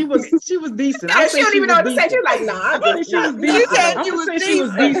she was decent. Yeah, she don't even know what to say. She's like, nah, I think she was decent. She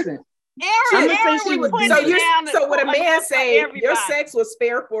was decent. So when a man say your sex was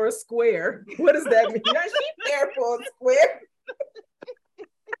fair for a square, what does that mean? She fair for a square.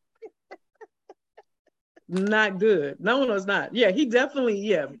 Not good. No, it's not. Yeah, he definitely.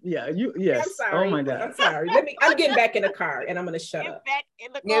 Yeah. Yes. I'm sorry. Oh my God. I'm sorry. I'm getting back in the car, and I'm gonna shut up. Back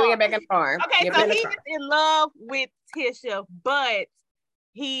in the car. Yeah, we get back in the car. Okay, so he's in love with Tisha, but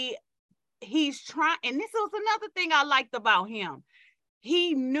he's trying, and this was another thing I liked about him.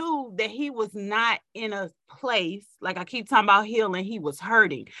 He knew that he was not in a place, like I keep talking about healing, he was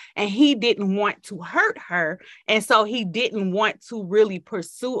hurting, and he didn't want to hurt her. And so he didn't want to really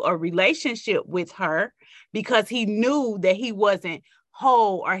pursue a relationship with her because he knew that he wasn't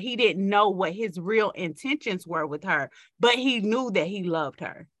whole, or he didn't know what his real intentions were with her, but he knew that he loved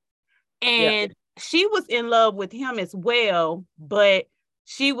her. And she was in love with him as well, but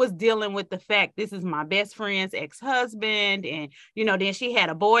she was dealing with the fact this is my best friend's ex-husband, and then she had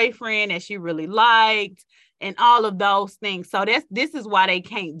a boyfriend that she really liked, and all of those things. So this is why they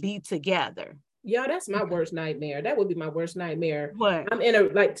can't be together. Yeah, that's my worst nightmare. That would be my worst nightmare. What? I'm in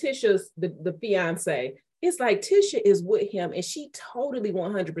Tisha's the fiance. It's like Tisha is with him, and she totally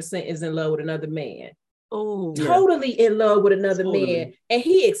 100% is in love with another man. Oh, totally in love with another man, and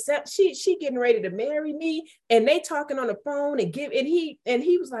he accepts. She getting ready to marry me, and they talking on the phone and he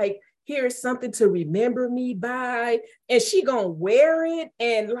was like, here's something to remember me by, and she gonna wear it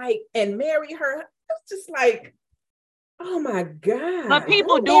and marry her. It's just like, oh my God! But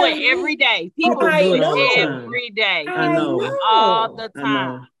people do it every day. People do it every day. I know all the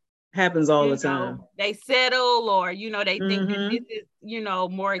time. Happens all the time. They settle, or they think that this is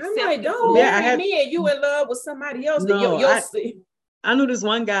more acceptable. Don't marry me and you in love with somebody else. No, I knew this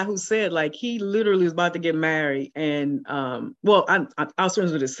one guy who said like he literally was about to get married, and I was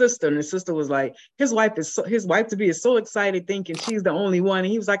friends with his sister, and his sister was like, his wife to be is so excited thinking she's the only one,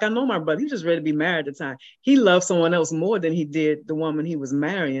 and he was like, I know my brother, he just ready to be married at the time. He loved someone else more than he did the woman he was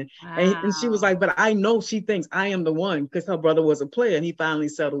marrying, and she was like, but I know she thinks I am the one because her brother was a player and he finally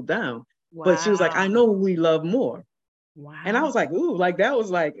settled down. Wow. But she was like, I know who we love more. Wow. And I was like, ooh, like that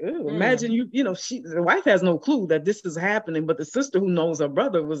was like, ooh, imagine the wife has no clue that this is happening, but the sister who knows her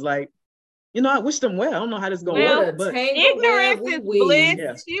brother was like, I wish them well. I don't know how this going to work, but ignorance is bliss.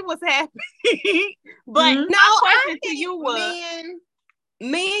 Yeah. She was happy. But my question to you was,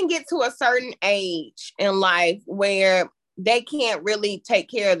 men get to a certain age in life where they can't really take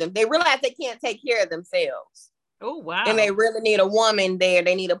care of them. They realize they can't take care of themselves. Oh, wow. And they really need a woman there.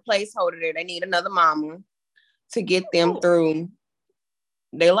 They need a placeholder there. They need another mama to get them through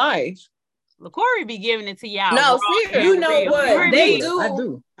their life. LaCorey be giving it to y'all. No, seriously. You know what? They do. I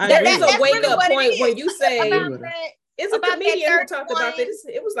do. There's a wake-up point when you say, it's a comedian who talked about this.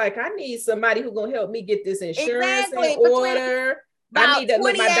 It was like, I need somebody who's going to help me get this insurance in order. I need to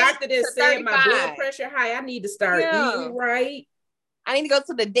look, my doctor just said my blood pressure high. I need to start eating right. I need to go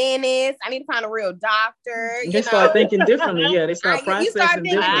to the dentist. I need to find a real doctor. They start thinking differently. Yeah, they start processing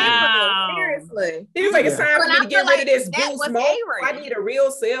differently. Wow. Seriously. He was like, it's time for me to get rid of this boost smoke. I need a real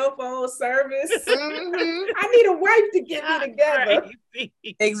cell phone service. I need a wife to get me together.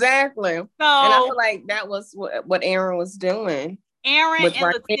 Exactly. So, and I feel like that was what Aaron was doing. Aaron and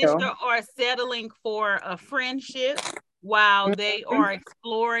Letitia are settling for a friendship while they are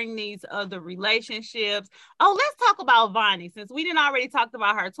exploring these other relationships. Oh, let's talk about Vonnie, since we didn't already talked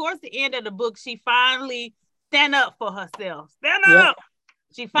about her. Towards the end of the book, she finally stand up for herself. Stand up.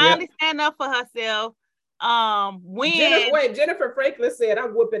 She finally stand up for herself. Jennifer Franklin said,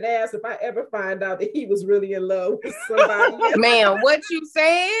 I'm whooping ass if I ever find out that he was really in love with somebody. Man, what you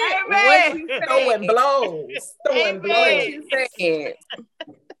said? What you said? Throwing blows. What you said?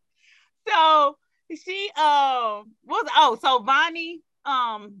 So she so Vonnie,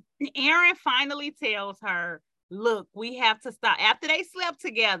 Aaron finally tells her, look, we have to stop. After they slept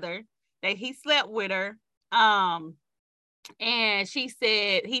together, that he slept with her, and she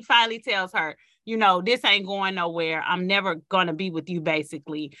said, he finally tells her, this ain't going nowhere. I'm never gonna be with you,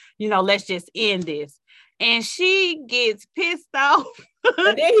 basically. Let's just end this. And she gets pissed off.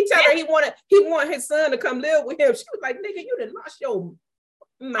 And then he told her he wanted his son to come live with him. She was like, nigga, you done lost your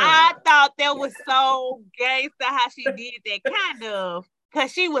mind. I thought that was so gangsta how she did that, kind of,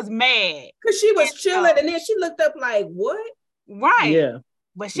 because she was mad. Because she was chilling, and then she looked up like, what? Right. Yeah.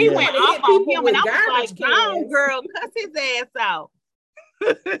 But she went off on him, and I was like, "Down, girl, cuss his ass out."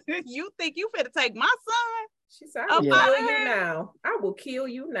 You think you finna take my son? She said, I will kill you now. I will kill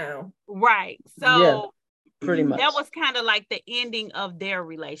you now. Right. So pretty much. That was kind of like the ending of their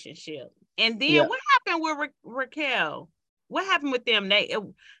relationship. And then what happened with Raquel? What happened with them?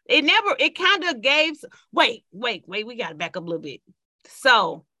 It kind of gave, wait, we got to back up a little bit.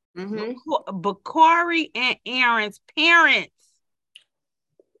 So, Bakari and Aaron's parents,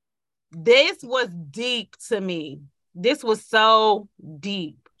 this was deep to me. This was so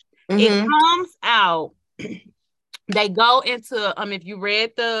deep. It comes out, they go into, if you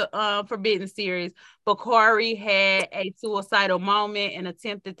read the Forbidden series, Bakari had a suicidal moment and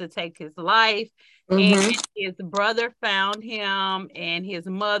attempted to take his life. And his brother found him, and his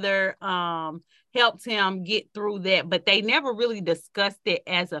mother helped him get through that. But they never really discussed it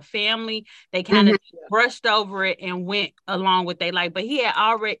as a family. They kind of brushed over it and went along with their life. But he had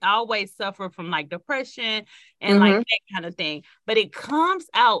always suffered from like depression and like that kind of thing. But it comes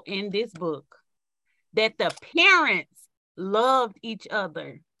out in this book that the parents loved each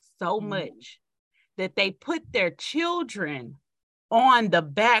other so much that they put their children on the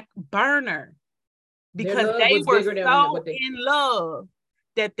back burner. Because they were so in love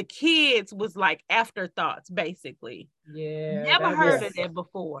that the kids was like afterthoughts, basically. Yeah. Never heard of that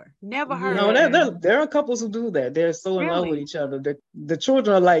before. Never heard of that. No, there are couples who do that. They're so in love with each other. The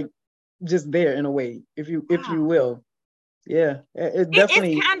children are like just there in a way, if you will. Yeah. It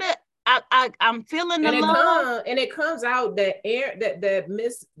definitely. It's kind of, I'm feeling the love. And it comes out that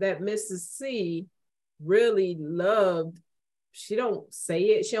Mrs. C really loved. She don't say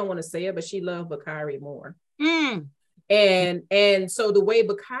it. She don't want to say it, but she loved Bakari more. And so the way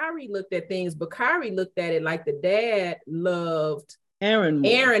Bakari looked at things, Bakari looked at it like the dad loved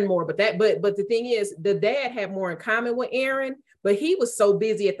Aaron more, but the thing is, the dad had more in common with Aaron, but he was so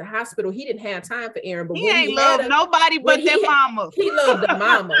busy at the hospital, he didn't have time for Aaron. But he ain't loved nobody but their mama. He loved the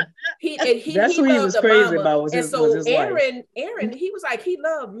mama. He That's who he was crazy about. Was his Aaron, he was like, he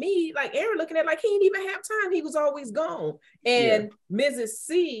loved me. Like Aaron looking at like he didn't even have time. He was always gone. And Mrs.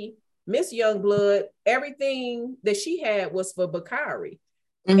 C, Miss Youngblood, everything that she had was for Bakari.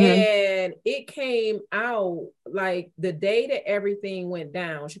 And it came out like the day that everything went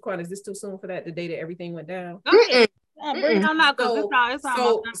down. Shaquan, is this too soon for that? The day that everything went down? Bring it on out,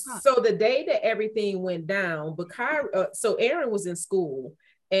 so the day that everything went down, Bakari, so Aaron was in school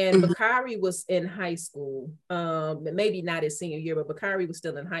and Bakari was in high school. Maybe not his senior year, but Bakari was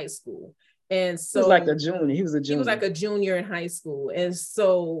still in high school. And so he was like a junior. He was a junior. He was like a junior in high school. And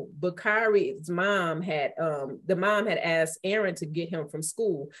so Bakari's mom had asked Aaron to get him from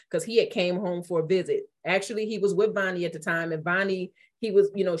school because he had came home for a visit. Actually, he was with Bonnie at the time, and Bonnie, she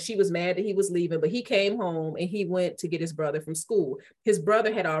was mad that he was leaving, but he came home and he went to get his brother from school. His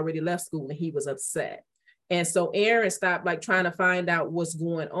brother had already left school and he was upset. And so Aaron stopped like trying to find out what's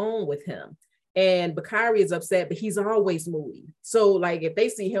going on with him. And Bakari is upset, but he's always moody. So like if they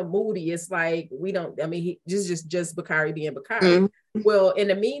see him moody, it's like just Bakari being Bakari. Well, in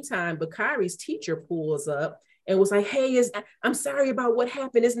the meantime, Bakari's teacher pulls up and was like, hey, I'm sorry about what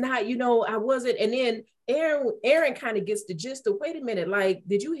happened. It's not, I wasn't. And then Aaron kind of gets the gist of, wait a minute, like,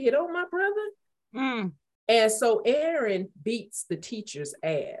 did you hit on my brother? And so Aaron beats the teacher's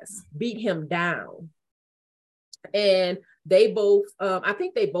ass, beat him down. And they both, I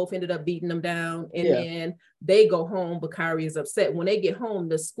think they both ended up beating them down. And then they go home. Bakari is upset. When they get home,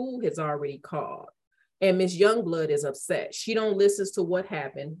 the school has already called. And Miss Youngblood is upset. She don't listen to what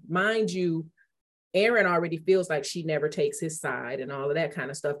happened. Mind you, Aaron already feels like she never takes his side and all of that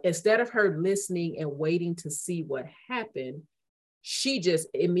kind of stuff. Instead of her listening and waiting to see what happened, she just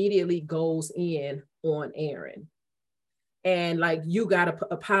immediately goes in on Aaron. And like, you gotta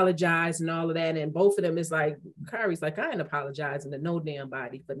apologize and all of that. And both of them is like, Kyrie's like, I ain't apologizing to no damn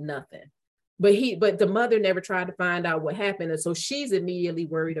body for nothing. But the mother never tried to find out what happened. And so she's immediately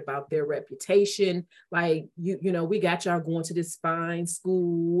worried about their reputation. Like, we got y'all going to this fine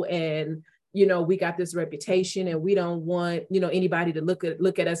school and, we got this reputation and we don't want, anybody to look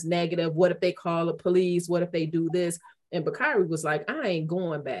at us negative. What if they call the police? What if they do this? And Bakari was like, I ain't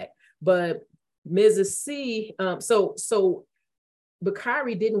going back. But Mrs. C, so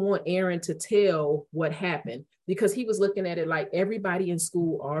Bakari didn't want Aaron to tell what happened because he was looking at it like everybody in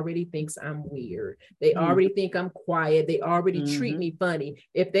school already thinks I'm weird. They already think I'm quiet. They already treat me funny.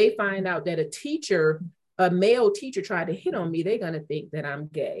 If they find out that a male teacher tried to hit on me, they're going to think that I'm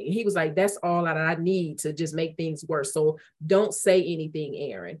gay. He was like, that's all that I need to just make things worse. So don't say anything,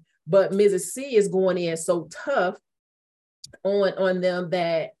 Aaron. But Mrs. C is going in so tough on them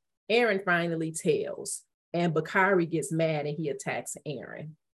that Aaron finally tells, and Bakari gets mad and he attacks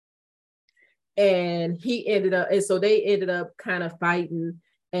Aaron. And they ended up kind of fighting,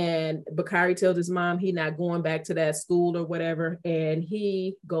 and Bakari tells his mom he's not going back to that school or whatever, and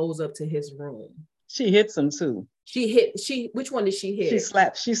he goes up to his room. She hits him too. Which one did she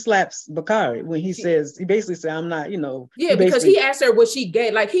hit? She slaps Bakari when he basically said, I'm not, Yeah, because he asked her, was she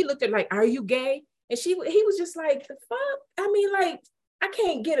gay? Like, he looked at her like, are you gay? And he was just like, the fuck? I mean, like, I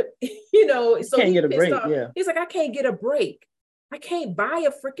can't get so can't get a break. Yeah. He's like, I can't get a break. I can't buy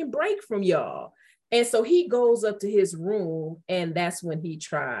a freaking break from y'all. And so he goes up to his room, and that's when he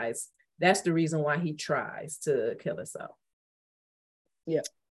tries. That's the reason why he tries to kill himself. Yeah.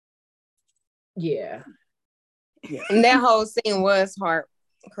 Yeah. And that whole scene was heart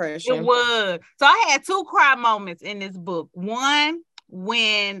crushing. It was. So I had two cry moments in this book. One,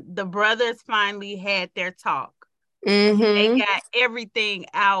 when the brothers finally had their talk. They got everything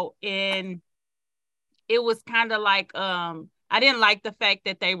out, and it was kind of like I didn't like the fact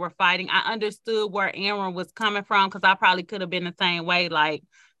that they were fighting. I understood where Aaron was coming from because I probably could have been the same way. Like,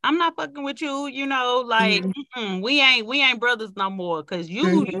 I'm not fucking with you, like we ain't brothers no more because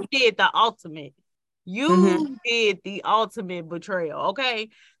you did the ultimate. You did the ultimate betrayal. Okay.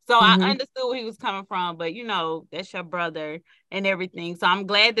 So I understood where he was coming from, but that's your brother and everything. So I'm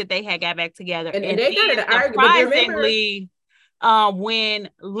glad that they had got back together. And they got into argument. Surprisingly, when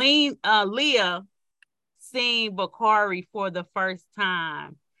Leah seen Bakari for the first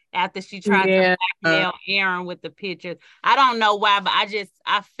time after she tried to blackmail Aaron with the pictures. I don't know why, but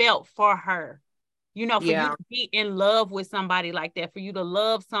I felt for her. For you to be in love with somebody like that, for you to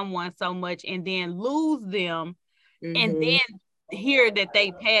love someone so much and then lose them and then hear that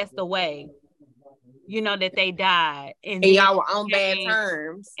they passed away. that they died, and y'all were on bad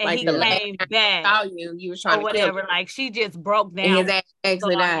terms. And he came back. Saw you was trying or whatever. Like she just broke down. And his ass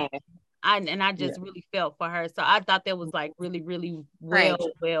actually died. I just really felt for her. So I thought that was like really, really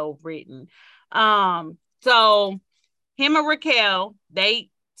well written. So him and Raquel, they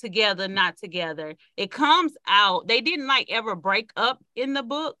together, not together. It comes out, they didn't like ever break up in the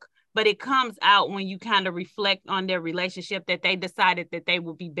book, but it comes out when you kind of reflect on their relationship that they decided that they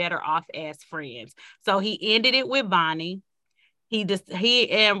would be better off as friends. So he ended it with Bonnie. He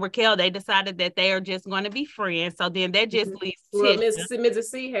and Raquel, they decided that they are just going to be friends. So then that just leaves Mrs.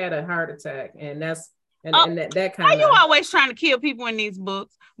 C had a heart attack, and that kind of. Why you always trying to kill people in these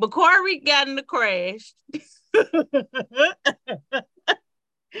books? But Corey got in the crash.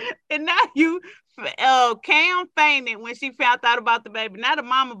 And now Cam fainted when she found out about the baby. Now the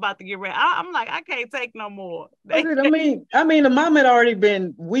mama about to get ready. I'm like, I can't take no more. I mean, the mom had already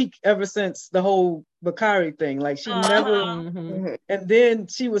been weak ever since the whole Bakari thing. Like she never, and then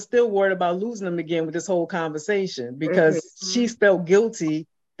she was still worried about losing him again with this whole conversation because she felt guilty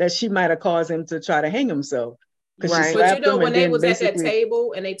that she might have caused him to try to hang himself. Right. But when they was at that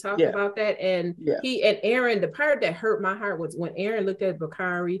table and they talked about that, and he and Aaron, the part that hurt my heart was when Aaron looked at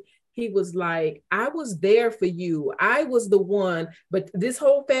Bakari, he was like, I was there for you. I was the one, but this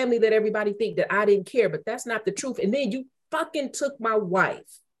whole family that everybody think that I didn't care, but that's not the truth. And then you fucking took my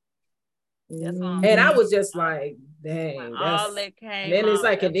wife. And I was just like, dang. All that came. And then it's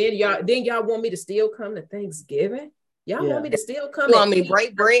like, and then y'all want me to still come to Thanksgiving? Y'all want me to still come? You want me to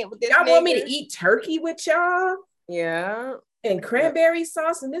break bread with this? Y'all want me to eat turkey with y'all? Yeah. And cranberry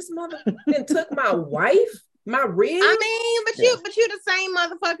sauce, and this mother then took my wife, my rib. I mean, but you the same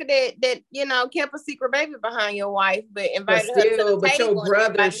motherfucker that kept a secret baby behind your wife, but invited her to the table. But your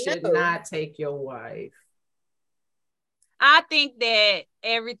brother should not take your wife. I think that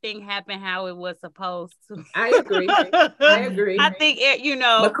everything happened how it was supposed to. I agree. I think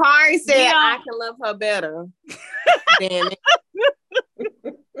Bakari said I can love her better. Damn it.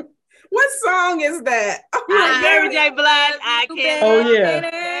 What song is that? Mary J. Blige, I can. Oh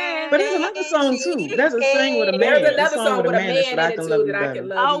yeah, but there's another song too. There's a song with a man. There's another song with a man in it too that I can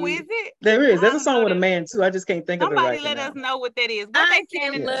love. Oh, is it? There is. There's a song with a man too. I just can't think of it right now. Somebody let us know what that is. What they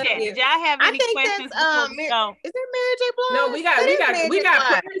saying in the chat? Did y'all have any questions? Is that Mary J. Blige? No, we got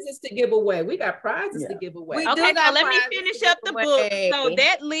prizes to give away. We got prizes to give away. Okay, so let me finish up the book. So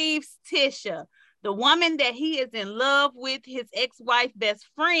that leaves Tisha, the woman that he is in love with, his ex-wife best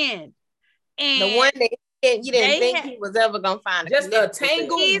friend. And the one that you didn't think he was ever gonna find just a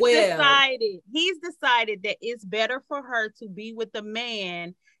tangled web. He's decided that it's better for her to be with a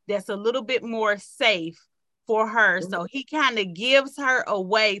man that's a little bit more safe for her. So he kind of gives her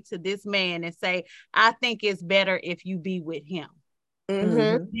away to this man and say, I think it's better if you be with him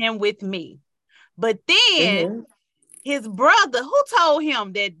than with me. But then his brother, who told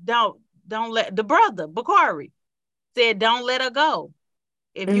him that don't let the brother, Bakari, said, don't let her go.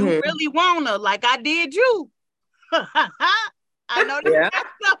 If you really want her, like I did you. I know that's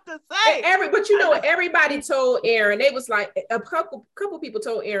stuff to say. But everybody told Aaron, they was like, a couple people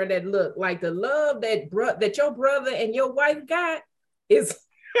told Aaron that, look, like the love that your brother and your wife got is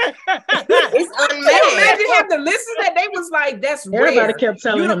it's unmatched. Imagine having to listen that they was like, that's everybody rare. Kept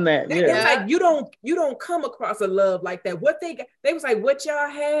telling him that. It's like you don't come across a love like that. What they was like, what y'all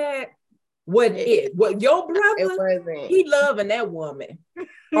had. What your brother, he loving that woman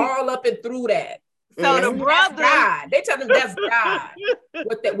all up and through that. So the brother, God. They tell him that's God.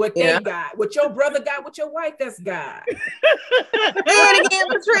 What they got, what your brother got with your wife, that's God. Do it again,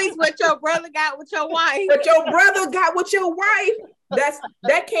 Patrice. What your brother got with your wife? What your brother got with your wife,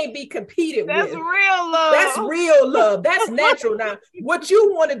 that can't be competed with. That's real love. That's real love. That's natural. Now, what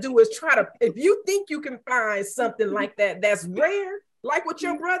you want to do is try to, if you think you can find something like that's rare, like what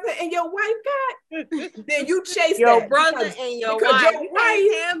your brother and your wife got, then you chase your brother and your wife. Your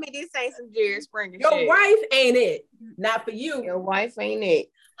wife, tell me this ain't some Jerry Springer your shit. Wife ain't it. Not for you. Your wife ain't it.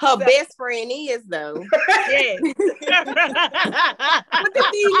 Her best friend is though. Yes. But the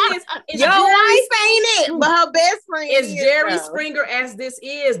thing is, your wife ain't it, but her best friend is Jerry Springer as this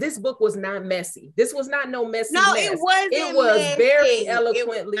is. This book was not messy. This was not no messy. No, mess. It wasn't. It was messy. very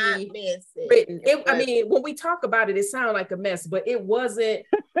eloquently written. I mean, when we talk about it, it sounded like a mess, but it wasn't.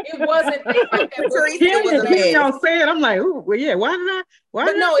 It wasn't like that. Hearing y'all say it, I'm like, ooh, well, yeah. Why did I?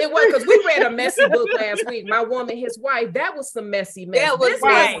 But no, it was because we read a messy book last week. My Woman, His Wife. That was some messy mess. That was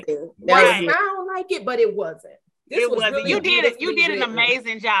right. I don't like it, but it wasn't. It wasn't. Really you did an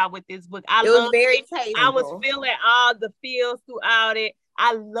amazing job with this book. It was very tasteful. I was feeling all the feels throughout it.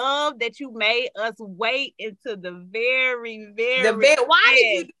 I love that you made us wait into the very why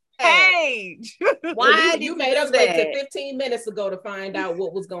did you do page. Why you made us wait till 15 minutes ago to find out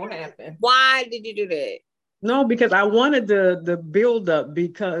what was going to happen? Why did you do that? No, because I wanted the build up,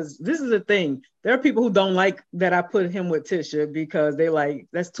 because this is the thing. There are people who don't like that I put him with Tisha because they like,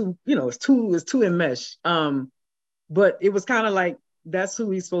 that's too, it's too enmeshed. But it was kind of like, that's who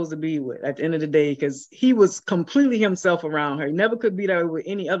he's supposed to be with at the end of the day, because he was completely himself around her. He never could be that with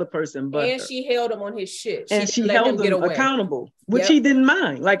any other person but her. She held him on his shit. She held him accountable, which he didn't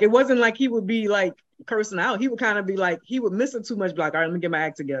mind. Like, it wasn't like he would be like cursing out. He would kind of be like, he would miss it too much, like, all right, let me get my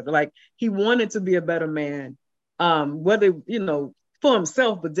act together. Like, he wanted to be a better man, whether, for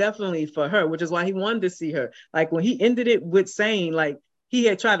himself, but definitely for her, which is why he wanted to see her. Like, when he ended it with saying, like, he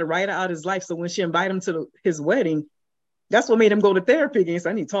had tried to write out his life. So when she invited him to his wedding, that's what made him go to therapy again. So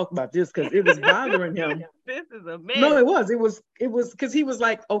I need to talk about this because it was bothering him. This is a mess. No, it was because he was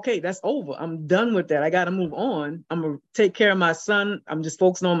like, okay, that's over. I'm done with that. I got to move on. I'm going to take care of my son. I'm just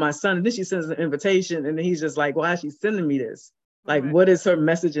focusing on my son. And then she sends an invitation. And then he's just like, why is she sending me this? Like, what is her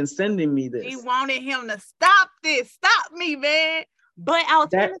message in sending me this? She wanted him to stop this. Stop me, man. But I was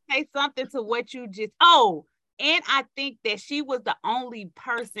going to say something to what you just, and I think that she was the only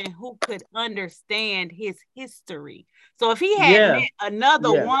person who could understand his history. So if he had met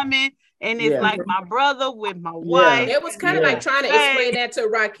another woman and it's like my brother with my wife. It was kind of like trying to explain that to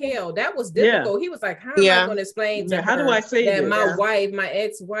Raquel. That was difficult. He was like, how am I going to explain to her how do I say that my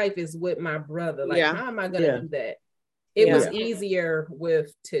ex-wife is with my brother? Like, how am I going to do that? It was easier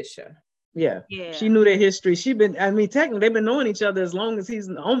with Tisha. Yeah. She knew their history. Technically, they've been knowing each other as long as he's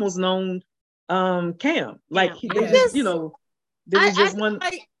almost known Cam. Like,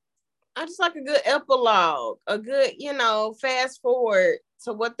 I just like a good epilogue, a good, fast forward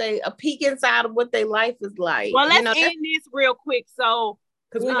to a peek inside of what their life is like. Well, let's end this real quick. So,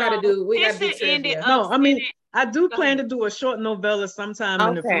 because we got to do trivia. No, I do plan to do a short novella sometime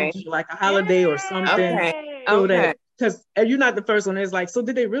in the future, like a holiday or something. Okay. Because you're not the first one. It's like, so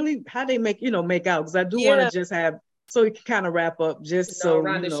did they really, how they make out? Because I do want to just have, so we can kind of wrap up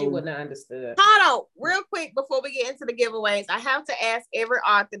Rhonda, she wouldn't have understood. Hold on, real quick before we get into the giveaways, I have to ask every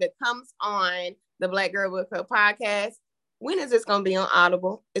author that comes on the Black Girl Book Club podcast, when is this going to be on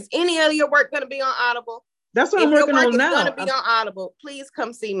Audible? Is any of your work going to be on Audible? That's what I'm working on now. If your work is going to be on Audible, please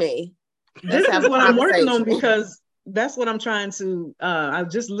come see me. This is what I'm working on, because that's what I'm trying to, I'm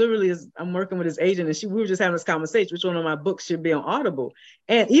working with his agent, and we were just having this conversation, which one of my books should be on Audible.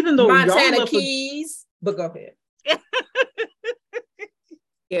 And even though Montana Keys, but go ahead.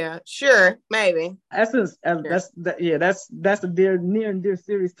 Yeah, sure, maybe. That's a near and dear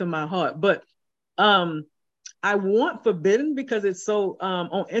series to my heart. But I want Forbidden because it's so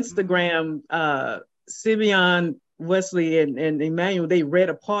on Instagram. Simeon, Wesley, and Emmanuel, they read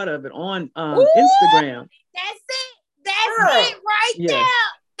a part of it on Instagram. That's it. That's it right there.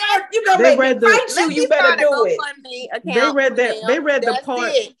 You gonna make me fight you? You better do it. They read that. They read the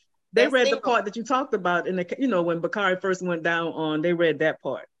part. They read the part that you talked about in the, when Bakari first went down on. They read that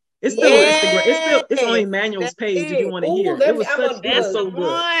part. It's still on Instagram. It's on Emmanuel's page if you want to hear. It was so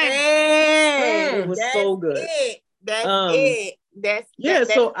good. It was so good. That's it.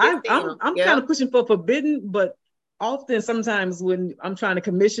 So I'm kind of pushing for Forbidden, but sometimes when I'm trying to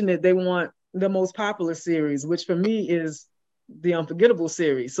commission it, they want the most popular series, which for me is the Unforgettable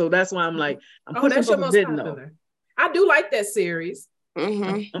series. So that's why I'm like, I'm pushing for Forbidden though. I do like that series.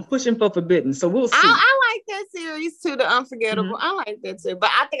 Mm-hmm. I'm pushing for Forbidden, so we'll see. I like that series too, the Unforgettable. I like that too, but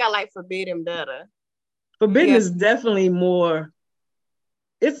I think I like Forbidden better. Forbidden is definitely more.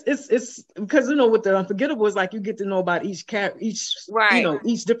 It's because with the Unforgettable, it's like you get to know about each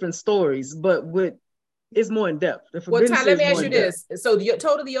each different stories, but it's more in depth. Well, Ty, let me ask you this: so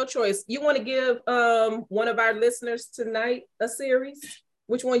totally your choice. You want to give one of our listeners tonight a series?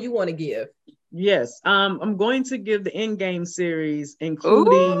 Which one you want to give? Yes, I'm going to give the Endgame series,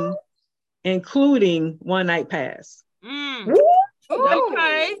 including One Night Pass. Okay,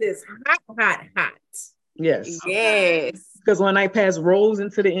 it's hot. Yes. Because One Night Pass rolls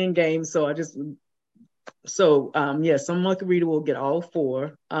into the Endgame, some lucky reader will get all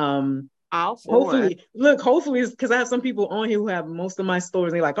four. All four. Hopefully it's because I have some people on here who have most of my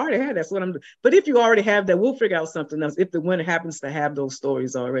stories. They're like, I already had that's what I'm doing. But if you already have that, we'll figure out something else. If the winner happens to have those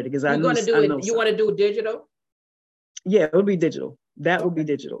stories already, because you want to do it digital? Yeah, it would be digital. That would be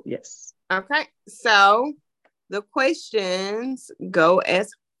digital. Yes. Okay. So the questions go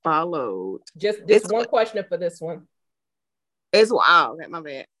as followed. Just one question for this one. Okay, my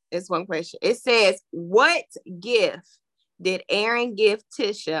bad. It's one question. It says, what gift did Aaron give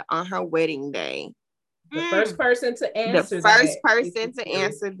Tisha on her wedding day? The first person to answer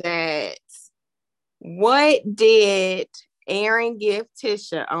that. What did Aaron gift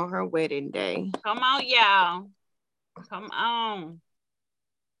Tisha on her wedding day? Come on, y'all. Come on.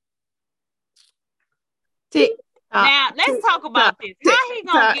 Now let's talk about this. How he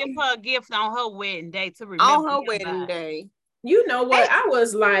gonna give her a gift on her wedding day to remember on her wedding day? You know what? I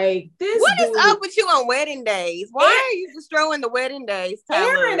was like, this. What is up with you on wedding days? Why are you destroying the wedding days,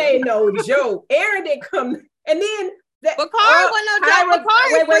 Tyler? Aaron ain't no joke. Aaron didn't come, and then Bakari wasn't no joke.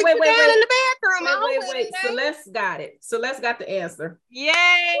 Bakari wait, down in the bathroom. Wait. Celeste got it. Celeste got the answer. Yay!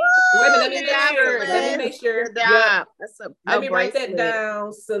 Wait a minute, let me make sure. Yep. Let me write that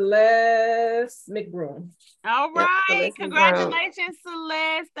down. Celeste McBroom. All right. Yep, congratulations,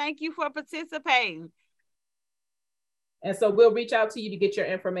 Celeste. Thank you for participating. And so we'll reach out to you to get your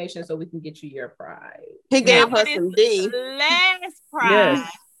information so we can get you your prize. He gave her some D. Last prize.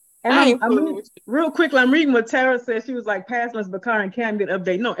 Yes. And I'm real quickly, I'm reading what Tara said. She was like, past us, Bakari and Cam get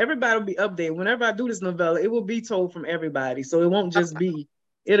update. No, everybody will be updated. Whenever I do this novella, it will be told from everybody. So it won't just be,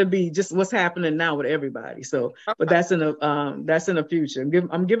 it'll be just what's happening now with everybody. So, but that's in the future.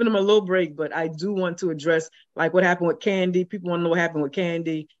 I'm giving them a little break, but I do want to address like what happened with Candy. People want to know what happened with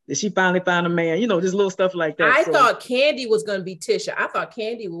Candy. Did she finally find a man? You know, just little stuff like that. I thought Candy was going to be Tisha. I thought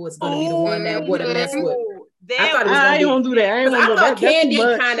Candy was going to be the one that would have messed with. I ain't gonna do that. I thought Candy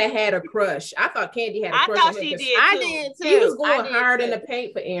kind of had a crush. I thought Candy had a crush. I thought she did too. I did too. She was going hard in the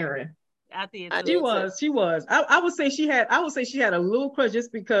paint for Aaron. I did too. She was. I would say she had a little crush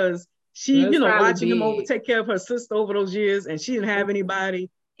just because she, watching him take care of her sister over those years, and she didn't have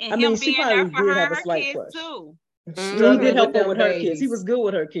anybody. And I mean, she probably did have a slight crush too. He did help her with her kids. He was good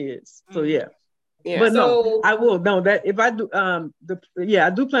with her kids. So yeah. Yeah. But no, I will know that if I do I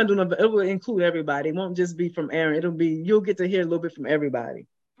do plan to do it will include everybody. It won't just be from Aaron. You'll get to hear a little bit from everybody.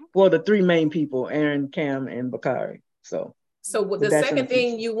 Well, the three main people, Aaron, Cam, and Bakari. So the second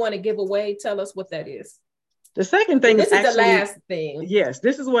thing you want to give away, tell us what that is. The second thing is actually the last thing. Yes,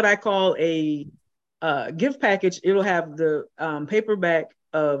 this is what I call a gift package. It'll have the paperback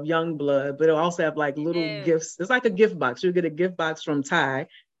of Youngblood, but it'll also have like little gifts. It's like a gift box. You'll get a gift box from Tiye.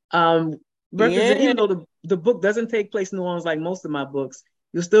 Even though the book doesn't take place in New Orleans like most of my books,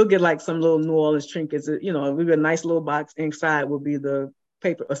 you'll still get like some little New Orleans trinkets. We got a nice little box. Inside will be the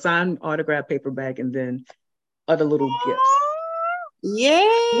paper, a signed autograph paperback, and then other little gifts. Yeah,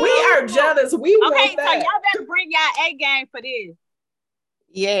 we are jealous. We want that. So y'all better bring y'all A game for this.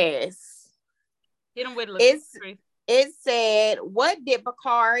 Yes. Hit them with it said, what did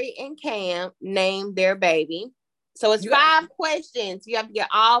Bakari and Cam name their baby? So it's 5 questions. You have to get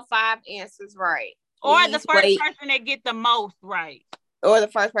all 5 answers right. Or the first person that get the most right. Or the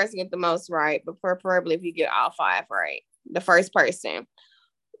first person get the most right, but preferably if you get all 5 right. The first person.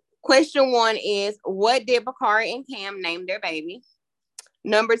 Question 1 is, what did Bakari and Cam name their baby?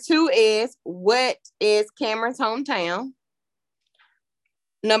 Number 2 is, what is Cameron's hometown?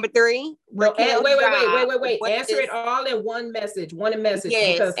 Number 3. Wait. Answer it all in one message.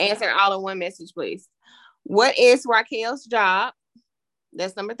 Yes, answer it all in one message, please. What is Raquel's job?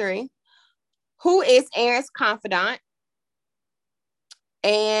 That's number 3. Who is Aaron's confidant?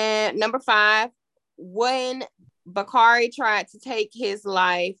 And number 5, when Bakari tried to take his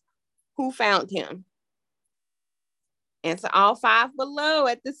life, who found him? Answer all 5 below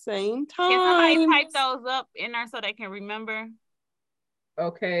at the same time. Can somebody type those up in there so they can remember?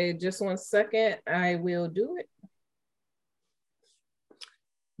 Okay, just 1 second. I will do it.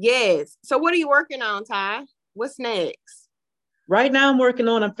 Yes. So what are you working on, Ty? What's next? Right now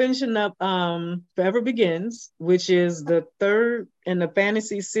I'm finishing up Forever Begins, which is the 3rd in the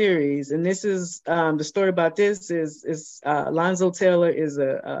fantasy series. And this is the story about this is Lonzo Taylor is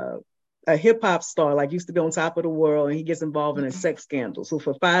a hip hop star, like used to be on top of the world, and he gets involved in a sex scandal. So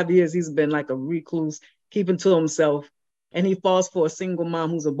for 5 years, he's been like a recluse, keeping to himself. And he falls for a single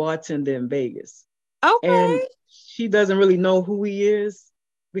mom who's a bartender in Vegas. Okay. And she doesn't really know who he is,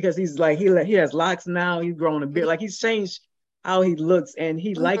 because he's like, he has locks now, he's grown a beard, like he's changed how he looks, and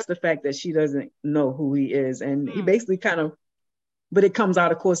he likes the fact that she doesn't know who he is. And he basically but it comes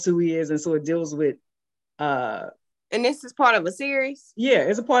out, of course, who he is, and so it deals with and this is part of a series? Yeah,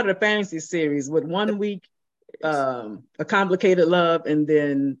 it's a part of the fantasy series with 1 week, A Complicated Love, and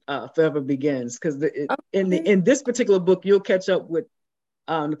then Forever Begins. Because in this particular book, you'll catch up with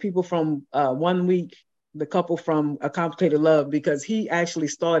the people from 1 week, the couple from A Complicated Love, because he actually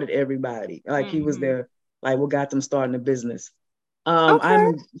started everybody. Like he was there, like what got them starting the business.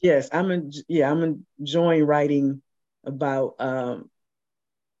 I'm enjoying writing about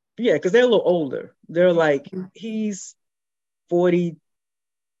because they're a little older. They're like, he's 40,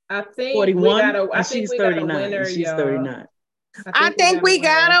 I think 41, I think she's we 39, got a winner, she's 39. I think we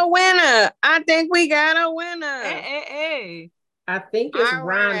got a winner. I think we got a winner. Hey. I think it's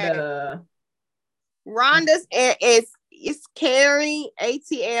Rhonda. Rhonda's it's Carrie,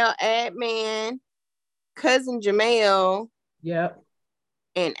 ATL admin, cousin Jamel. Yep.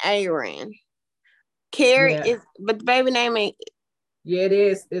 And Aaron. Carrie is, but the baby name ain't. Yeah, it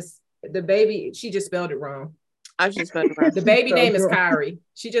is. It's the baby. She just spelled it wrong. I just spelled it wrong. The baby name is Kyrie.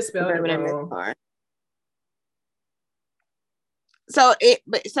 She just spelled it wrong. So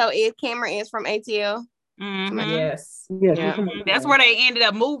Cameron is from ATL. Mm-hmm. Yes. Yeah. That's where they ended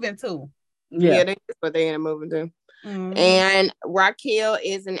up moving to. Yeah, that's what they ended up moving to. Mm-hmm. And Raquel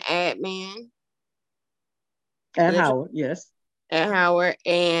is an admin. At Howard, yes. At Howard.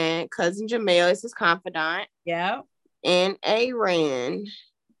 And cousin Jamel is his confidant. Yeah. And Aaron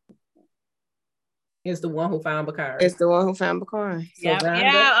is the one who found Bakari. It's the one who found Bakari. So Rhonda,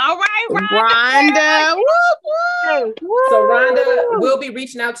 yeah. All right, Rhonda. Whoop, whoop. So Rhonda will be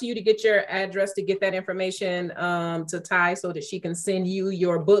reaching out to you to get your address to get that information to Tiye so that she can send you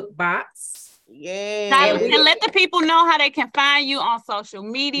your book box. Yeah. And let the people know how they can find you on social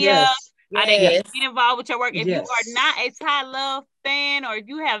media. Yes. How they can get involved with your work. If you are not a Tiye Love fan or if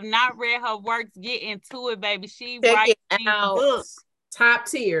you have not read her works, get into it, baby. She writes books. Top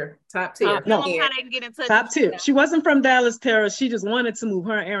tier. Tell them how they can get in touch. Top tier. She wasn't from Dallas, Tara. She just wanted to move.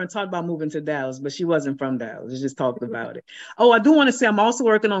 Her and Aaron talked about moving to Dallas, but she wasn't from Dallas. She just talked about it. Oh, I do want to say I'm also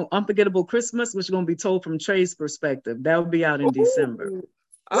working on Unforgettable Christmas, which is going to be told from Trey's perspective. That will be out in December.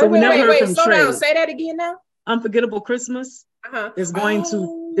 So we never heard from Trey. Say that again now. Unforgettable Christmas is going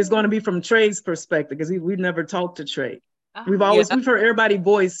to be from Trey's perspective because we've never talked to Trey. We've heard everybody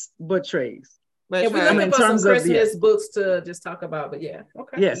voice but Trey's. But we looking for some Christmas books to just talk about, but yeah,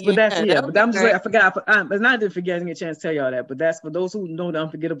 okay. Yes, but but I'm just like I forgot. It's not that forgetting a chance to tell y'all that, but that's for those who know the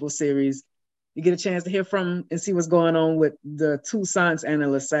Unforgettable series. You get a chance to hear from and see what's going on with the Toussaint's and the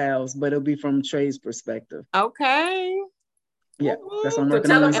LaSalle's, but it'll be from Trey's perspective. Okay. Yeah, that's what I'm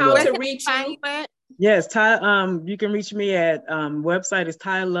working on. So tell them how to reach you. Yes, Tiye. You can reach me at website is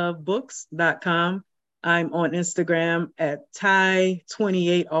TiyeLoveBooks.com. I'm on Instagram at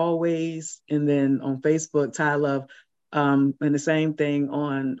Tiye28 always, and then on Facebook Tiye Love, and the same thing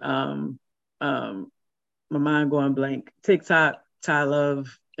on my mind going blank. TikTok Tiye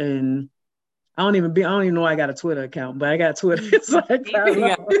Love, and I don't even know I got a Twitter account, but I got Twitter. It's like Tiye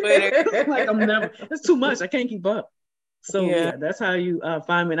Love. Like I'm never. It's too much. I can't keep up. So yeah that's how you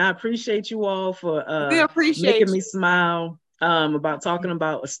find me. And I appreciate you all for making me smile. About talking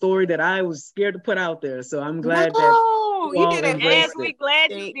about a story that I was scared to put out there. So I'm glad that you did it. Yes, we're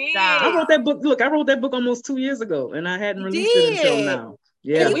glad you did. I wrote that book. Look, I wrote that book almost 2 years ago and I hadn't released it until now.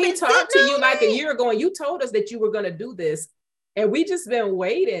 Yeah. And we talked to you like a year ago and you told us that you were going to do this and we just been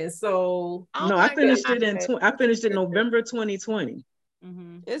waiting. So I finished it I finished it November 2020.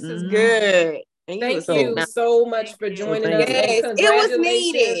 Mm-hmm. This is good. Thank you so much for joining us. Yes, it was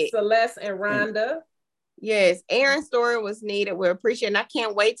needed. Celeste and Rhonda. Yes, Aaron's story was needed. We appreciate it. And I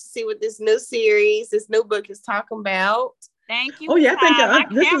can't wait to see what this new series, this new book is talking about. Thank you. Oh yeah, I think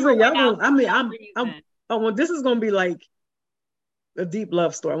this is a young one. This is gonna be like a deep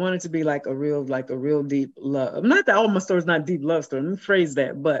love story. I want it to be like a real deep love. Not that all my stories not deep love story. Let me phrase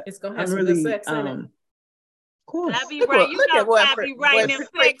that, but it's gonna have some good sex in it. Of course. I'll be right. You know I'll be right them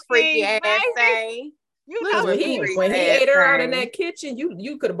freaky ass say. When he ate her out in that kitchen,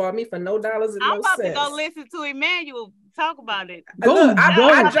 you could have bought me for no dollars and no cents. I'm about to go listen to Emmanuel talk about it. Go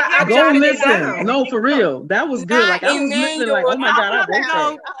listen. No, for real. That was good. Like I was listening like, oh my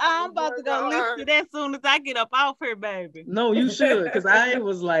God. I'm about to go listen to that as soon as I get up off here, baby. No, you should. Because I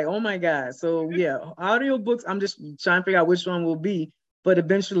was like, oh my God. So yeah, audiobooks, I'm just trying to figure out which one will be. But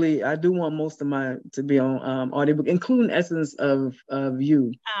eventually, I do want most of mine to be on audiobook, including Essence of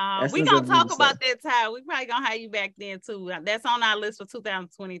You. We're going to talk about that, Tiye. We're probably going to have you back then, too. That's on our list for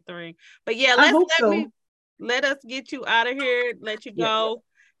 2023. But yeah, let us get you out of here, let you go. Yeah.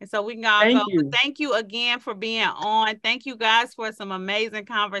 And so we can all go. But thank you again for being on. Thank you guys for some amazing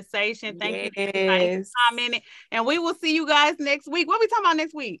conversation. Thank you for commenting. And we will see you guys next week. What are we talking about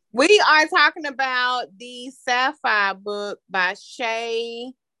next week? We are talking about the Sapphire book by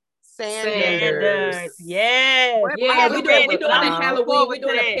Shay Sanders. Yes. Yeah, we're doing a Halloween. We're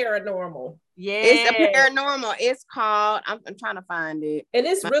doing a paranormal. Yeah, it's a paranormal. It's called. I'm trying to find it, and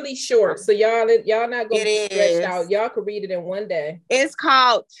it's really short, so y'all not gonna be stretched out. Y'all could read it in one day. It's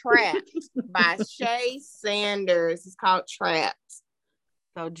called Trapped by Shay Sanders. It's called Trapped.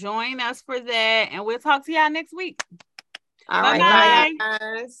 So join us for that, and we'll talk to y'all next week. All right, bye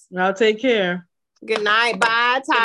guys. Y'all take care. Good night. Bye.